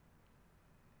not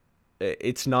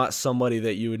somebody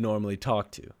that you would normally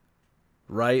talk to,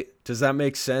 right? Does that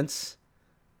make sense?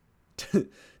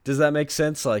 Does that make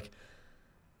sense? Like,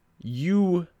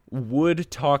 you would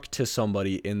talk to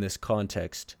somebody in this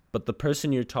context, but the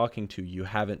person you're talking to, you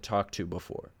haven't talked to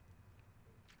before.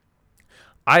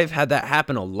 I've had that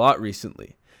happen a lot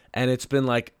recently. And it's been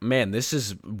like, man, this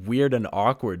is weird and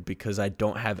awkward because I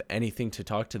don't have anything to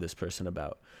talk to this person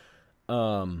about.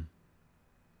 Why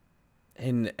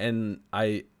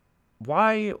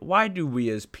do we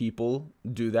as people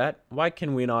do that? Why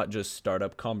can we not just start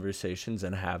up conversations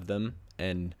and have them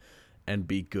and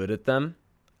be good at them?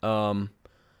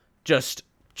 Just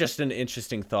an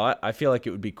interesting thought. I feel like it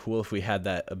would be cool if we had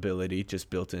that ability just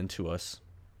built into us.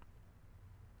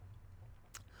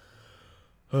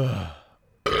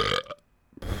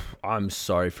 I'm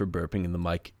sorry for burping in the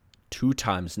mic 2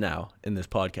 times now in this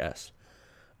podcast.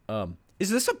 Is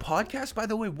this a podcast, by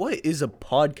the way? What is a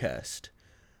podcast?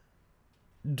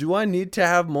 Do I need to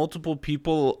have multiple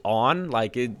people on?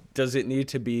 Like, does it need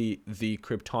to be the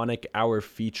Kryptonic Hour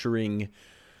featuring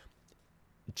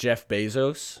Jeff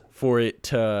Bezos for it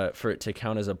to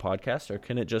count as a podcast, or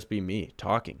can it just be me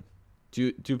talking?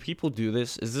 Do people do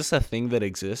this? Is this a thing that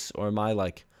exists, or am I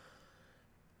like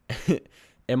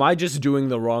am I just doing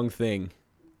the wrong thing?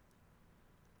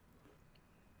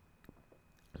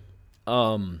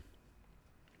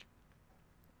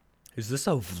 Is this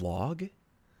a vlog?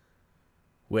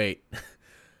 Wait.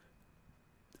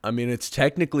 I mean, it's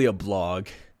technically a blog.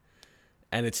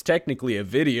 and it's technically a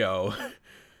video.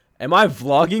 Am I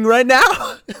vlogging right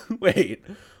now? Wait,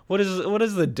 what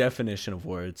is the definition of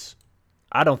words?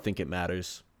 I don't think it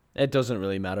matters. It doesn't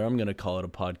really matter. I'm going to call it a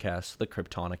podcast, the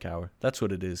Kryptonic Hour. That's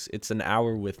what it is. It's an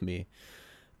hour with me,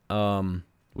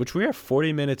 which we are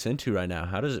 40 minutes into right now.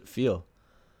 How does it feel?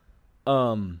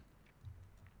 I'm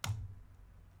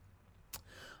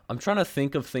trying to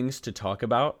think of things to talk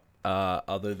about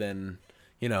other than,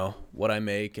 what I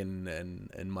make and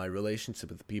my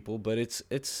relationship with people, but it's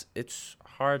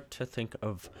hard to think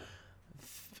of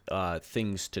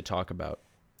things to talk about.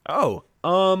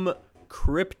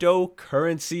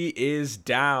 Cryptocurrency is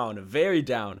down, very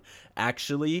down.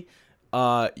 Actually,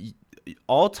 not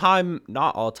all-time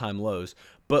lows,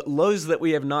 but lows that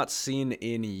we have not seen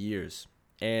in years.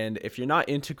 And if you're not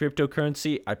into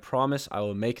cryptocurrency, I promise I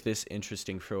will make this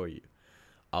interesting for you.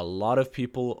 A lot of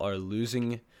people are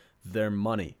losing their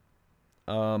money.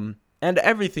 And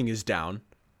everything is down,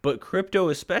 but crypto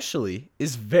especially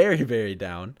is very, very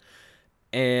down.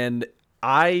 And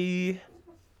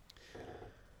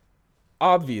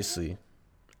obviously,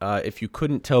 if you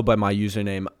couldn't tell by my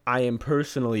username, I am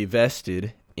personally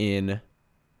vested in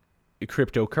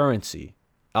cryptocurrency.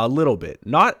 A little bit.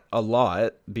 Not a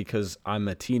lot, because I'm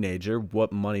a teenager.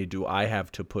 What money do I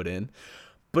have to put in?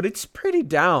 But it's pretty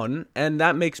down, and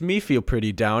that makes me feel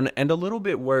pretty down and a little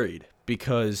bit worried,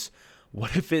 because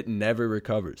what if it never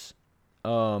recovers?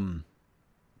 But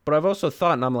I've also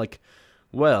thought, and I'm like,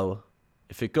 well,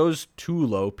 if it goes too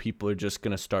low, people are just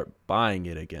going to start buying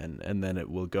it again, and then it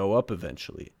will go up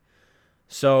eventually.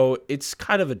 So it's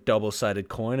kind of a double-sided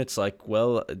coin. It's like,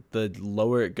 well, the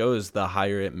lower it goes, the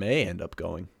higher it may end up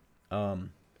going. But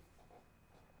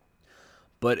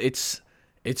it's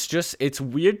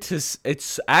weird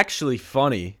it's actually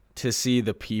funny to see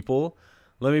the people.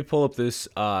 Let me pull up this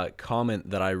comment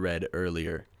that I read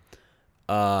earlier.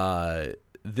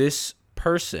 This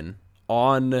person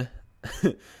on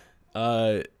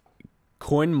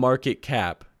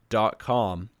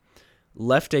coinmarketcap.com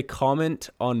left a comment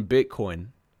on Bitcoin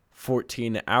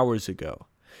 14 hours ago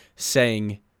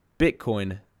saying,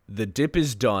 Bitcoin, the dip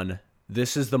is done.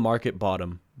 This is the market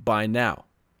bottom. Buy now.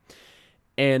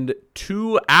 And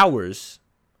 2 hours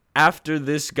after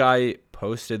this guy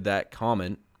posted that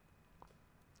comment,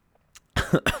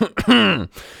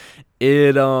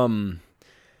 it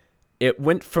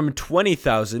went from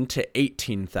 $20,000 to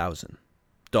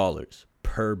 $18,000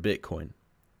 per Bitcoin.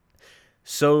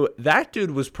 So that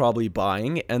dude was probably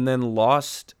buying and then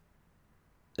lost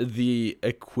the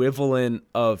equivalent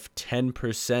of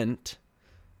 10%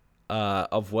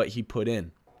 of what he put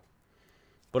in.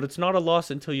 But it's not a loss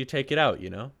until you take it out,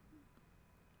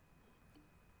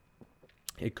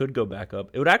 It could go back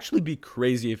up. It would actually be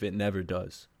crazy if it never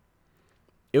does.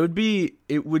 It would be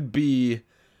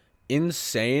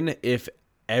insane if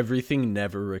everything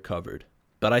never recovered.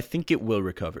 But I think it will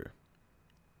recover.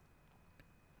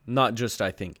 Not just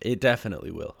I think. It definitely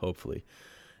will, hopefully.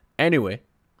 Anyway,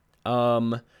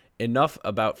 enough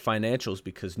about financials,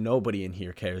 because nobody in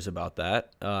here cares about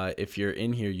that. If you're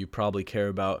in here, you probably care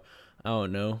about, I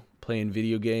don't know, playing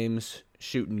video games,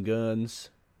 shooting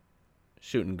guns,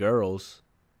 shooting girls.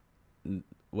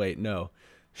 Wait, no.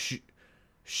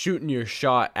 Shooting your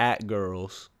shot at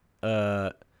girls.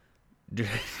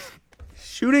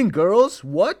 Shooting girls?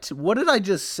 What? What did I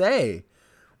just say?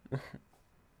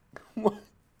 What?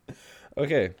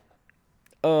 Okay.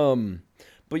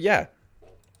 But yeah.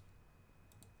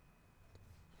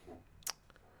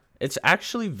 It's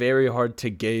actually very hard to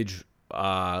gauge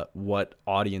what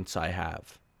audience I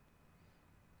have.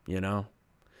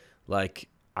 Like,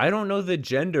 I don't know the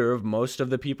gender of most of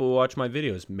the people who watch my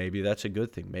videos. Maybe that's a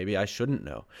good thing. Maybe I shouldn't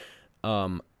know.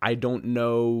 I don't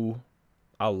know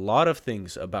a lot of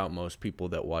things about most people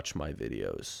that watch my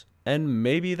videos. And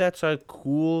maybe that's a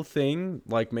cool thing.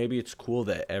 Like, maybe it's cool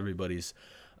that everybody's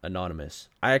anonymous.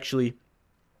 I actually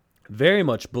very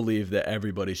much believe that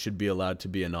everybody should be allowed to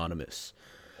be anonymous.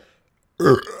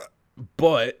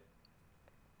 But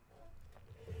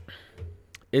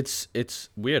it's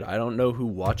weird. I don't know who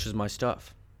watches my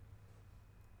stuff.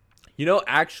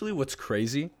 Actually what's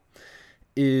crazy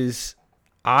is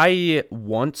I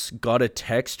once got a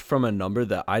text from a number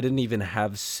that I didn't even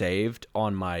have saved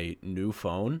on my new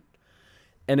phone.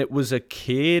 And it was a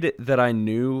kid that I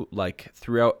knew like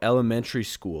throughout elementary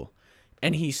school.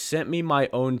 And he sent me my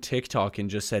own TikTok and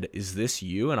just said, "Is this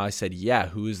you?" And I said, "Yeah,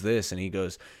 who is this?" And he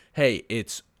goes, "Hey,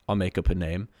 I'll make up a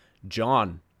name,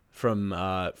 John from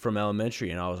elementary."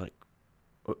 And I was like,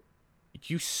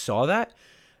 "You saw that?"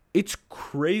 It's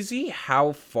crazy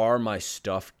how far my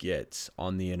stuff gets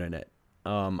on the internet.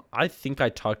 I think I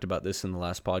talked about this in the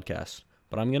last podcast,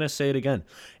 but I'm going to say it again.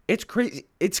 It's crazy.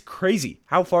 It's crazy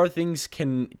how far things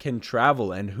can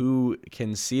travel and who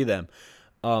can see them.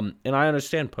 And I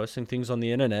understand posting things on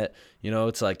the internet,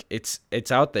 it's like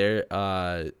it's out there.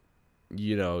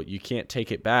 You can't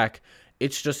take it back.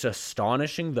 It's just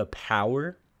astonishing the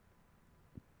power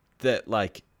that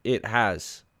like it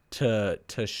has to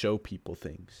show people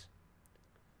things.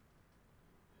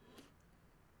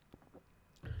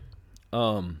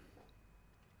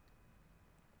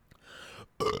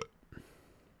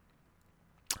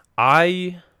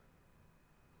 I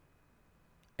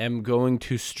am going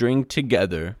to string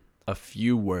together a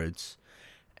few words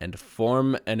and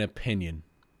form an opinion.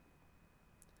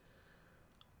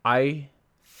 I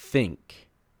think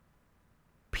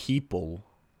people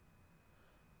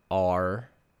are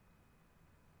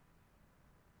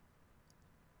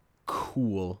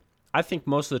cool. I think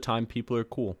most of the time people are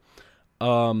cool.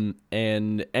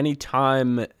 And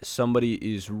anytime somebody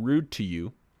is rude to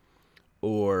you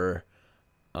or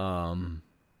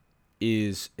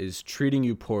is treating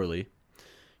you poorly,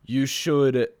 you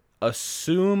should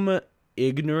assume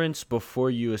ignorance before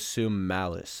you assume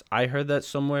malice. I heard that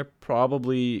somewhere,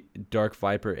 probably Dark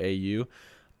Viper AU,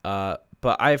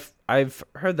 but I've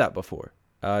heard that before.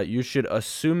 You should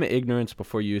assume ignorance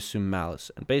before you assume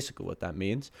malice, and basically what that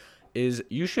means is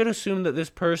you should assume that this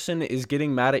person is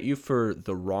getting mad at you for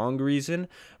the wrong reason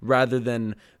rather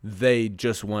than they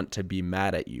just want to be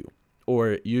mad at you.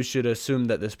 Or you should assume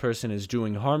that this person is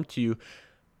doing harm to you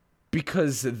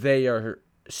because they are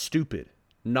stupid,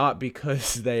 not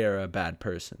because they are a bad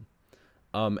person.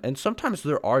 And sometimes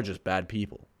there are just bad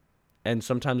people. And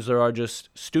sometimes there are just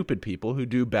stupid people who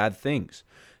do bad things.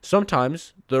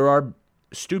 Sometimes there are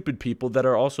stupid people that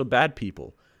are also bad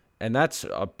people. And that's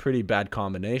a pretty bad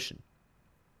combination.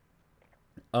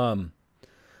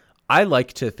 I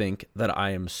like to think that I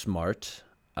am smart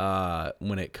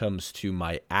when it comes to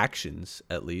my actions,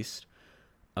 at least.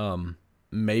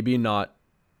 Maybe not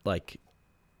like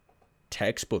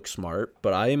textbook smart,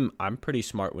 but I'm pretty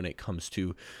smart when it comes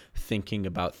to thinking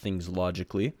about things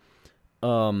logically.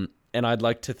 And I'd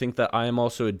like to think that I am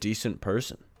also a decent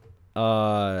person.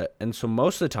 And so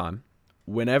most of the time,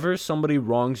 whenever somebody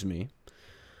wrongs me,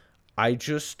 I'm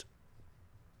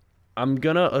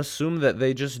gonna assume that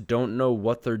they just don't know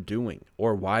what they're doing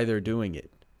or why they're doing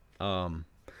it.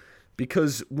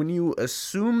 Because when you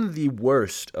assume the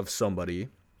worst of somebody,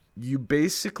 you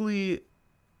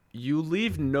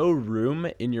leave no room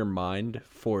in your mind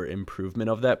for improvement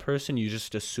of that person. You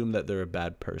just assume that they're a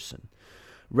bad person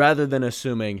rather than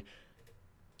assuming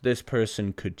this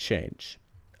person could change.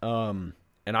 And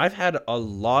I've had a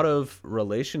lot of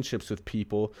relationships with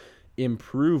people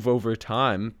improve over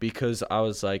time because I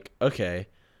was like, okay,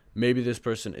 maybe this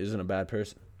person isn't a bad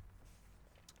person.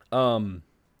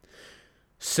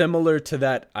 Similar to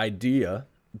that idea,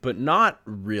 but not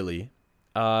really.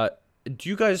 Do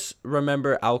you guys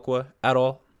remember Alqua at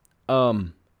all?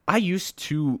 I used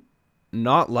to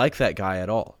not like that guy at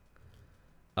all.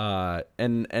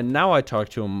 And now I talk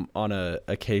to him on a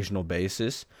occasional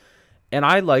basis, and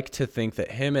I like to think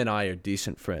that him and I are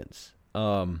decent friends.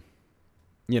 Not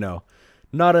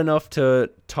enough to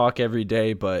talk every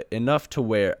day, but enough to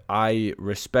where I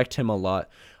respect him a lot.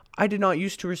 I did not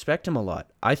used to respect him a lot.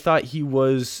 I thought he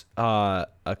was a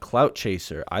clout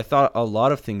chaser. I thought a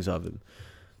lot of things of him.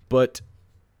 But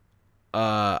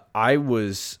I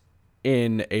was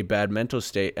in a bad mental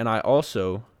state, and I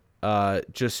also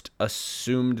just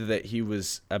assumed that he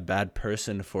was a bad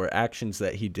person for actions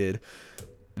that he did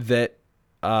that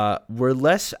were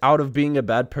less out of being a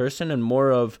bad person and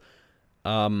more of,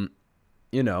 it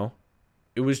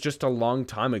was just a long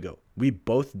time ago. We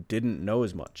both didn't know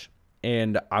as much.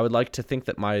 And I would like to think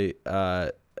that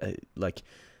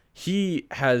he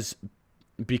has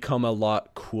become a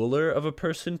lot cooler of a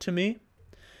person to me.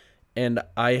 And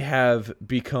I have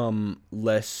become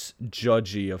less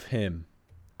judgy of him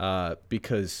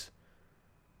because,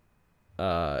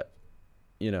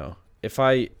 if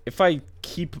I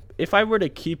were to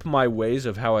keep my ways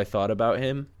of how I thought about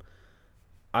him,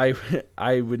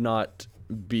 I would not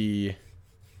be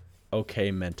okay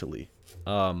mentally.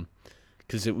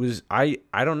 Because it was, I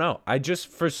don't know. I just,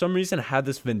 for some reason, had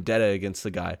this vendetta against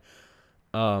the guy.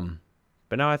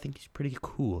 But now I think he's pretty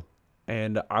cool.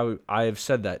 And I have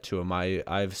said that to him.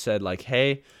 I've said, like,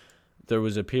 hey, there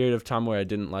was a period of time where I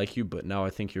didn't like you, but now I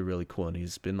think you're really cool. And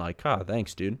he's been like,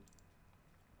 thanks, dude.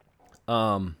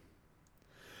 We're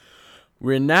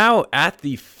now at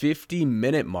the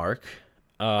 50-minute mark,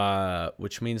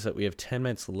 which means that we have 10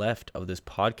 minutes left of this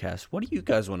podcast. What do you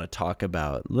guys want to talk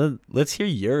about? Let's hear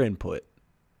your input.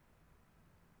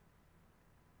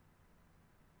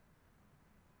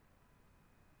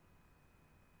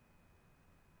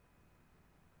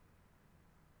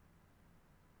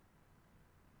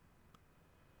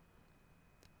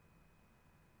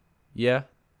 Yeah,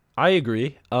 I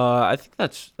agree. I think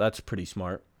that's pretty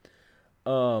smart.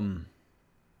 Um,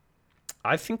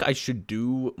 I think I should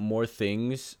do more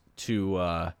things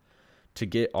to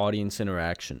get audience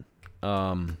interaction.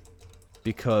 Um,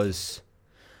 because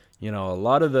a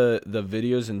lot of the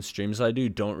videos and streams I do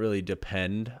don't really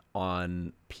depend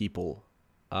on people.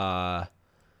 Uh,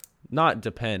 Not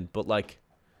depend, but like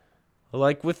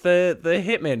with the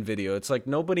Hitman video, it's like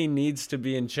nobody needs to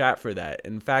be in chat for that.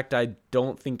 In fact, I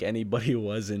don't think anybody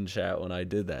was in chat when I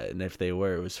did that, and if they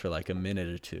were, it was for like a minute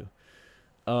or two.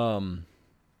 Um,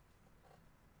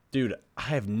 Dude, I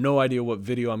have no idea what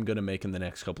video I'm gonna make in the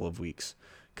next couple of weeks,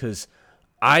 cause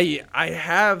I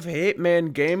have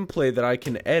Hitman gameplay that I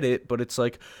can edit, but it's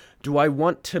like, do I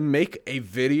want to make a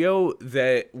video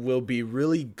that will be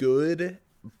really good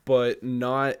but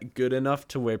not good enough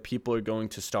to where people are going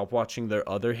to stop watching their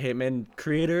other Hitman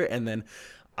creator, and then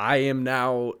I am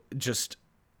now just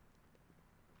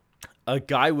a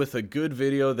guy with a good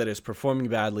video that is performing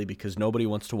badly because nobody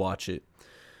wants to watch it?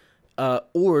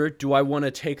 Or do I want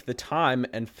to take the time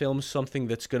and film something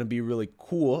that's going to be really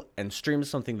cool and stream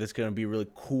something that's going to be really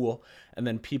cool, and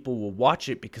then people will watch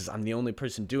it because I'm the only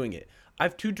person doing it? I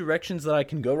have two directions that I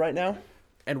can go right now,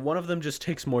 and one of them just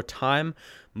takes more time,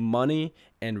 money,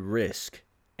 and risk.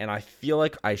 And I feel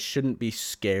like I shouldn't be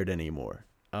scared anymore.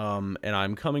 And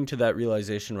I'm coming to that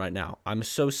realization right now. I'm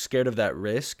so scared of that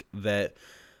risk that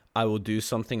I will do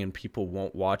something and people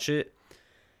won't watch it.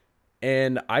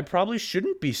 And I probably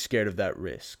shouldn't be scared of that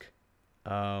risk.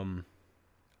 Um,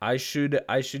 I should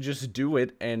just do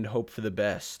it and hope for the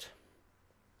best.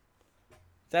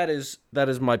 That is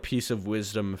my piece of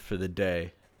wisdom for the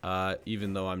day.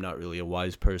 Even though I'm not really a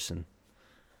wise person,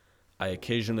 I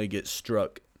occasionally get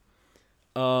struck.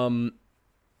 Um,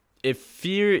 if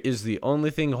fear is the only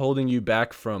thing holding you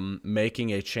back from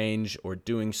making a change or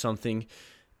doing something,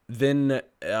 then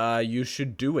you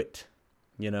should do it.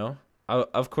 You know,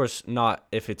 of course, not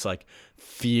if it's like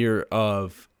fear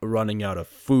of running out of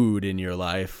food in your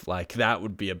life. Like, that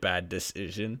would be a bad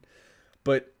decision.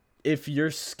 But if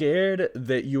you're scared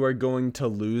that you are going to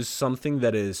lose something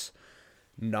that is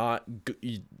not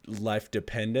life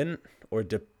dependent, or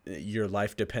your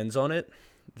life depends on it,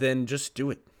 then just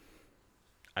do it.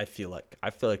 I feel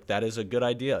like that is a good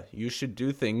idea. You should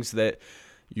do things that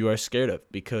you are scared of,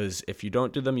 because if you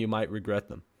don't do them, you might regret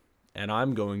them. And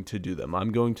I'm going to do them.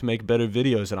 I'm going to make better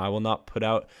videos, and I will not put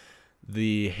out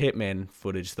the Hitman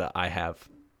footage that I have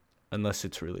unless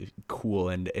it's really cool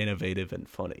and innovative and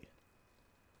funny.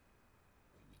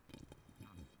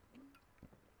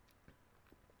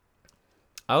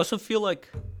 I also feel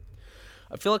like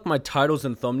my titles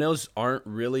and thumbnails aren't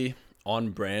really on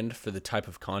brand for the type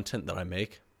of content that I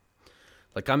make.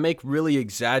 Like, I make really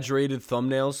exaggerated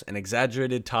thumbnails and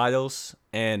exaggerated titles,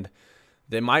 and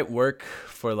they might work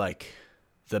for like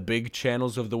the big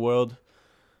channels of the world,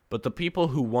 but the people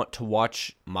who want to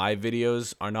watch my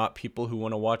videos are not people who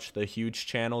want to watch the huge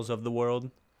channels of the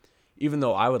world, even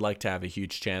though I would like to have a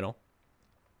huge channel.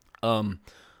 Um,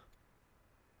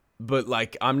 but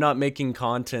like, I'm not making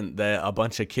content that a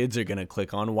bunch of kids are going to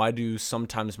click on. Why do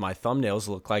sometimes my thumbnails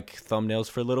look like thumbnails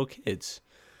for little kids?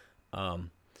 Um,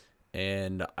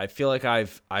 and I feel like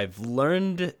I've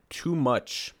learned too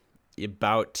much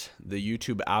about the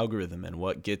YouTube algorithm and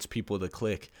what gets people to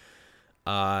click.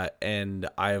 And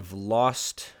I've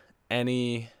lost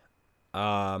any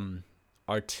um,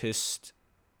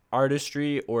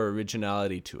 artistry or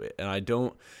originality to it. And I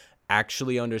don't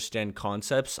actually understand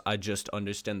concepts. I just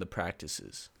understand the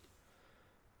practices.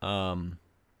 Um,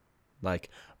 like,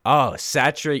 oh,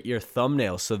 saturate your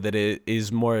thumbnail so that it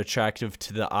is more attractive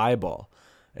to the eyeball.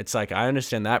 It's like, I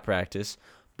understand that practice,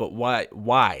 but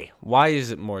why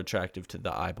is it more attractive to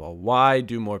the eyeball? Why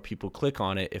do more people click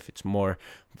on it if it's more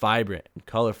vibrant and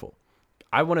colorful?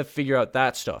 I want to figure out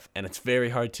that stuff, and it's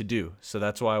very hard to do, so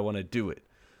that's why I want to do it.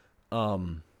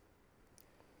 Um,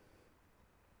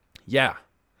 yeah,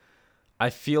 I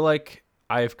feel like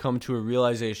I have come to a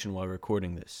realization while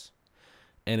recording this,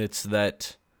 and it's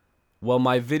that while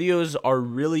my videos are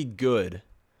really good,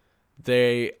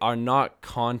 they are not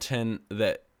content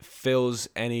that fills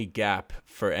any gap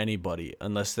for anybody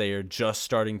unless they are just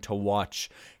starting to watch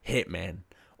Hitman,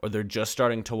 or they're just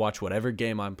starting to watch whatever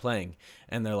game I'm playing,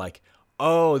 and they're like,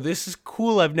 oh, this is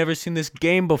cool, I've never seen this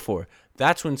game before.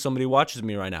 That's when somebody watches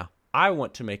me right now. I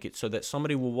want to make it so that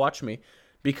somebody will watch me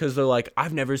because they're like,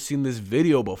 I've never seen this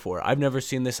video before. I've never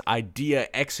seen this idea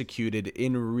executed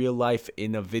in real life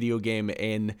in a video game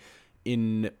and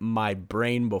in my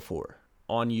brain before.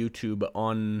 On YouTube,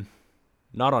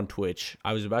 not on Twitch.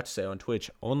 I was about to say on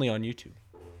Twitch, only on YouTube.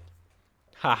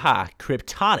 Haha,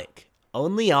 Kryptonic.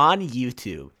 Only on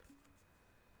YouTube.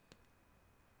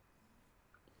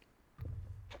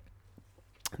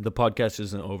 The podcast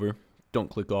isn't over. Don't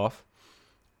click off.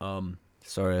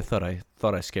 Sorry, I thought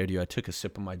I scared you. I took a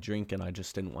sip of my drink and I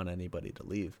just didn't want anybody to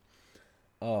leave.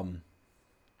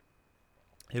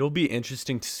 It'll be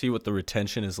interesting to see what the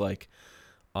retention is like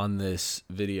on this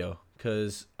video,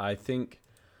 because I think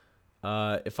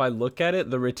if I look at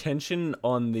it, the retention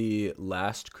on the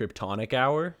last Kryptonic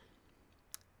Hour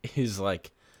is like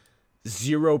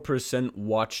 0%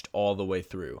 watched all the way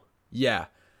through. Yeah,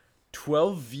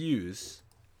 12 views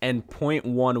and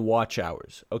 0.1 watch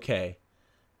hours. Okay,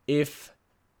 if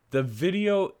the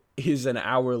video is an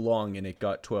hour long and it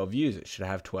got 12 views, it should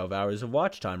have 12 hours of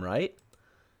watch time, right?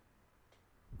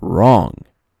 Wrong.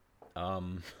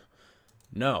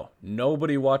 No,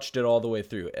 nobody watched it all the way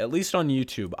through, at least on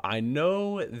YouTube. I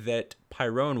know that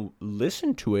Pyrone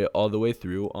listened to it all the way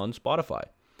through on Spotify.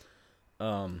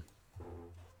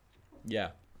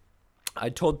 Yeah. I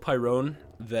told Pyrone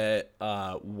that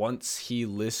once he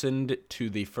listened to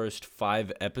the first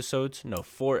 4 episodes,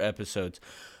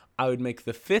 I would make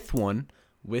the 5th one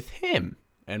with him,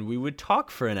 and we would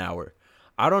talk for an hour.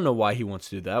 I don't know why he wants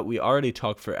to do that. We already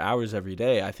talk for hours every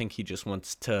day. I think he just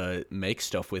wants to make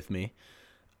stuff with me.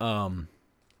 Yeah,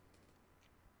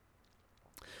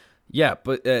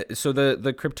 but so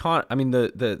the Krypton, I mean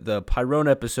the Pyrone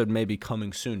episode may be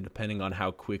coming soon, depending on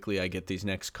how quickly I get these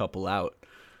next couple out.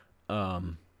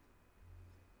 But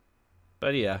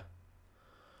yeah,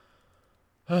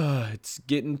 it's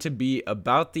getting to be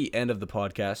about the end of the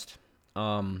podcast.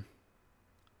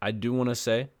 I do want to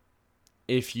say,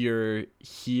 if you're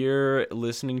here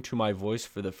listening to my voice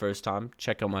for the first time,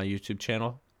 check out my YouTube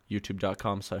channel,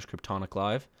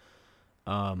 youtube.com/KryptonicLive.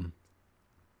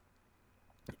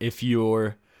 If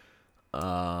you're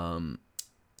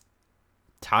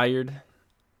tired,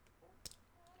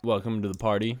 welcome to the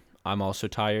party. I'm also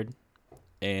tired,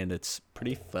 and it's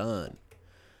pretty fun.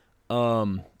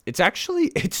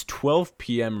 It's 12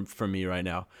 p.m. for me right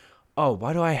now. Oh,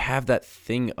 why do I have that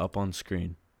thing up on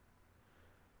screen?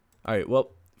 All right,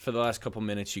 well, for the last couple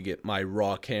minutes, you get my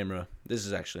raw camera. This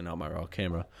is actually not my raw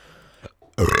camera.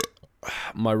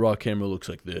 My raw camera looks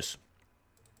like this.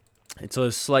 It's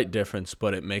a slight difference,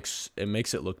 but it makes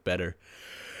it look better.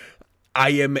 I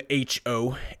am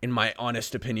HO, in my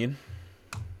honest opinion.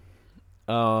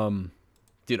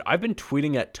 Dude, I've been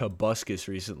tweeting at Tobuscus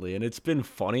recently, and it's been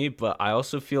funny, but I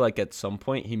also feel like at some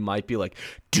point he might be like,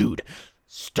 dude,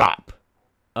 stop.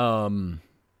 Because,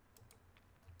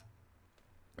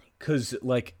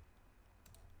 like,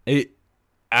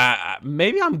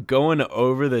 maybe I'm going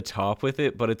over the top with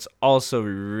it, but it's also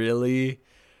really,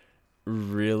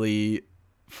 really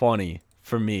funny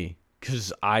for me,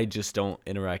 because I just don't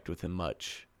interact with him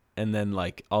much. And then,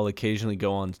 like, I'll occasionally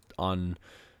go on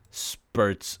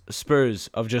spurs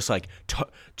of just, like,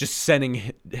 just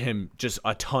sending him just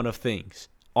a ton of things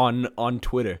on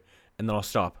Twitter, and then I'll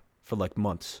stop for, like,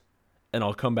 months. And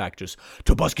I'll come back just,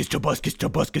 Tobuscus,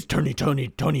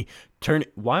 Tony.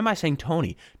 Why am I saying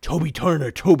Tony? Toby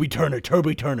Turner.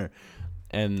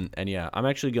 And yeah, I'm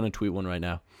actually going to tweet one right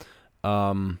now.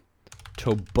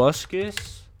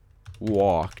 Tobuscus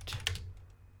walked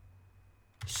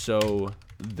so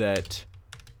that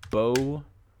Bo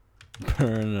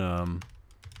Burnham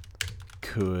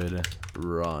could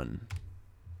run.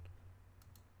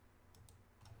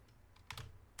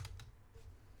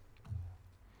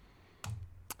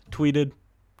 Tweeted.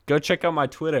 Go check out my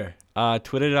Twitter.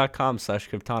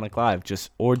 Twitter.com/KryptonicLive.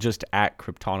 Just at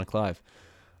KryptonicLive.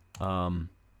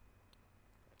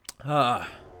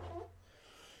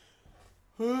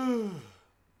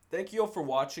 Thank you all for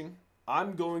watching.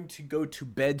 I'm going to go to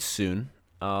bed soon.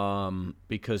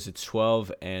 Because it's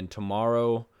 12, and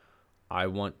tomorrow I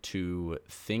want to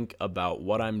think about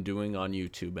what I'm doing on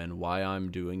YouTube and why I'm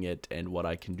doing it and what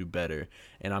I can do better.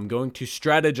 And I'm going to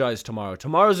strategize tomorrow.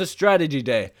 Tomorrow's a strategy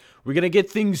day. We're going to get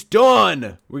things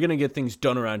done. We're going to get things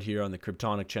done around here on the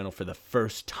Kryptonic channel for the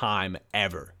first time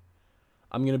ever.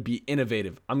 I'm going to be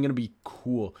innovative. I'm going to be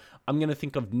cool. I'm going to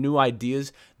think of new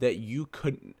ideas that you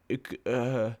could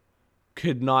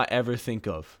not ever think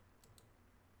of.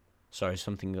 Sorry,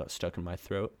 something got stuck in my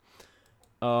throat.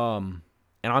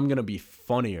 And I'm going to be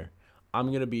funnier. I'm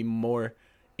going to be more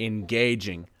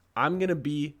engaging. I'm going to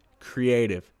be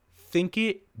creative. Think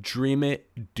it, dream it,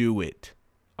 do it.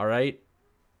 All right?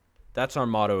 That's our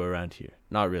motto around here.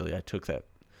 Not really. I took that.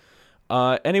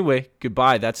 Anyway,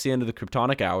 goodbye. That's the end of the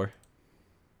Kryptonic Hour.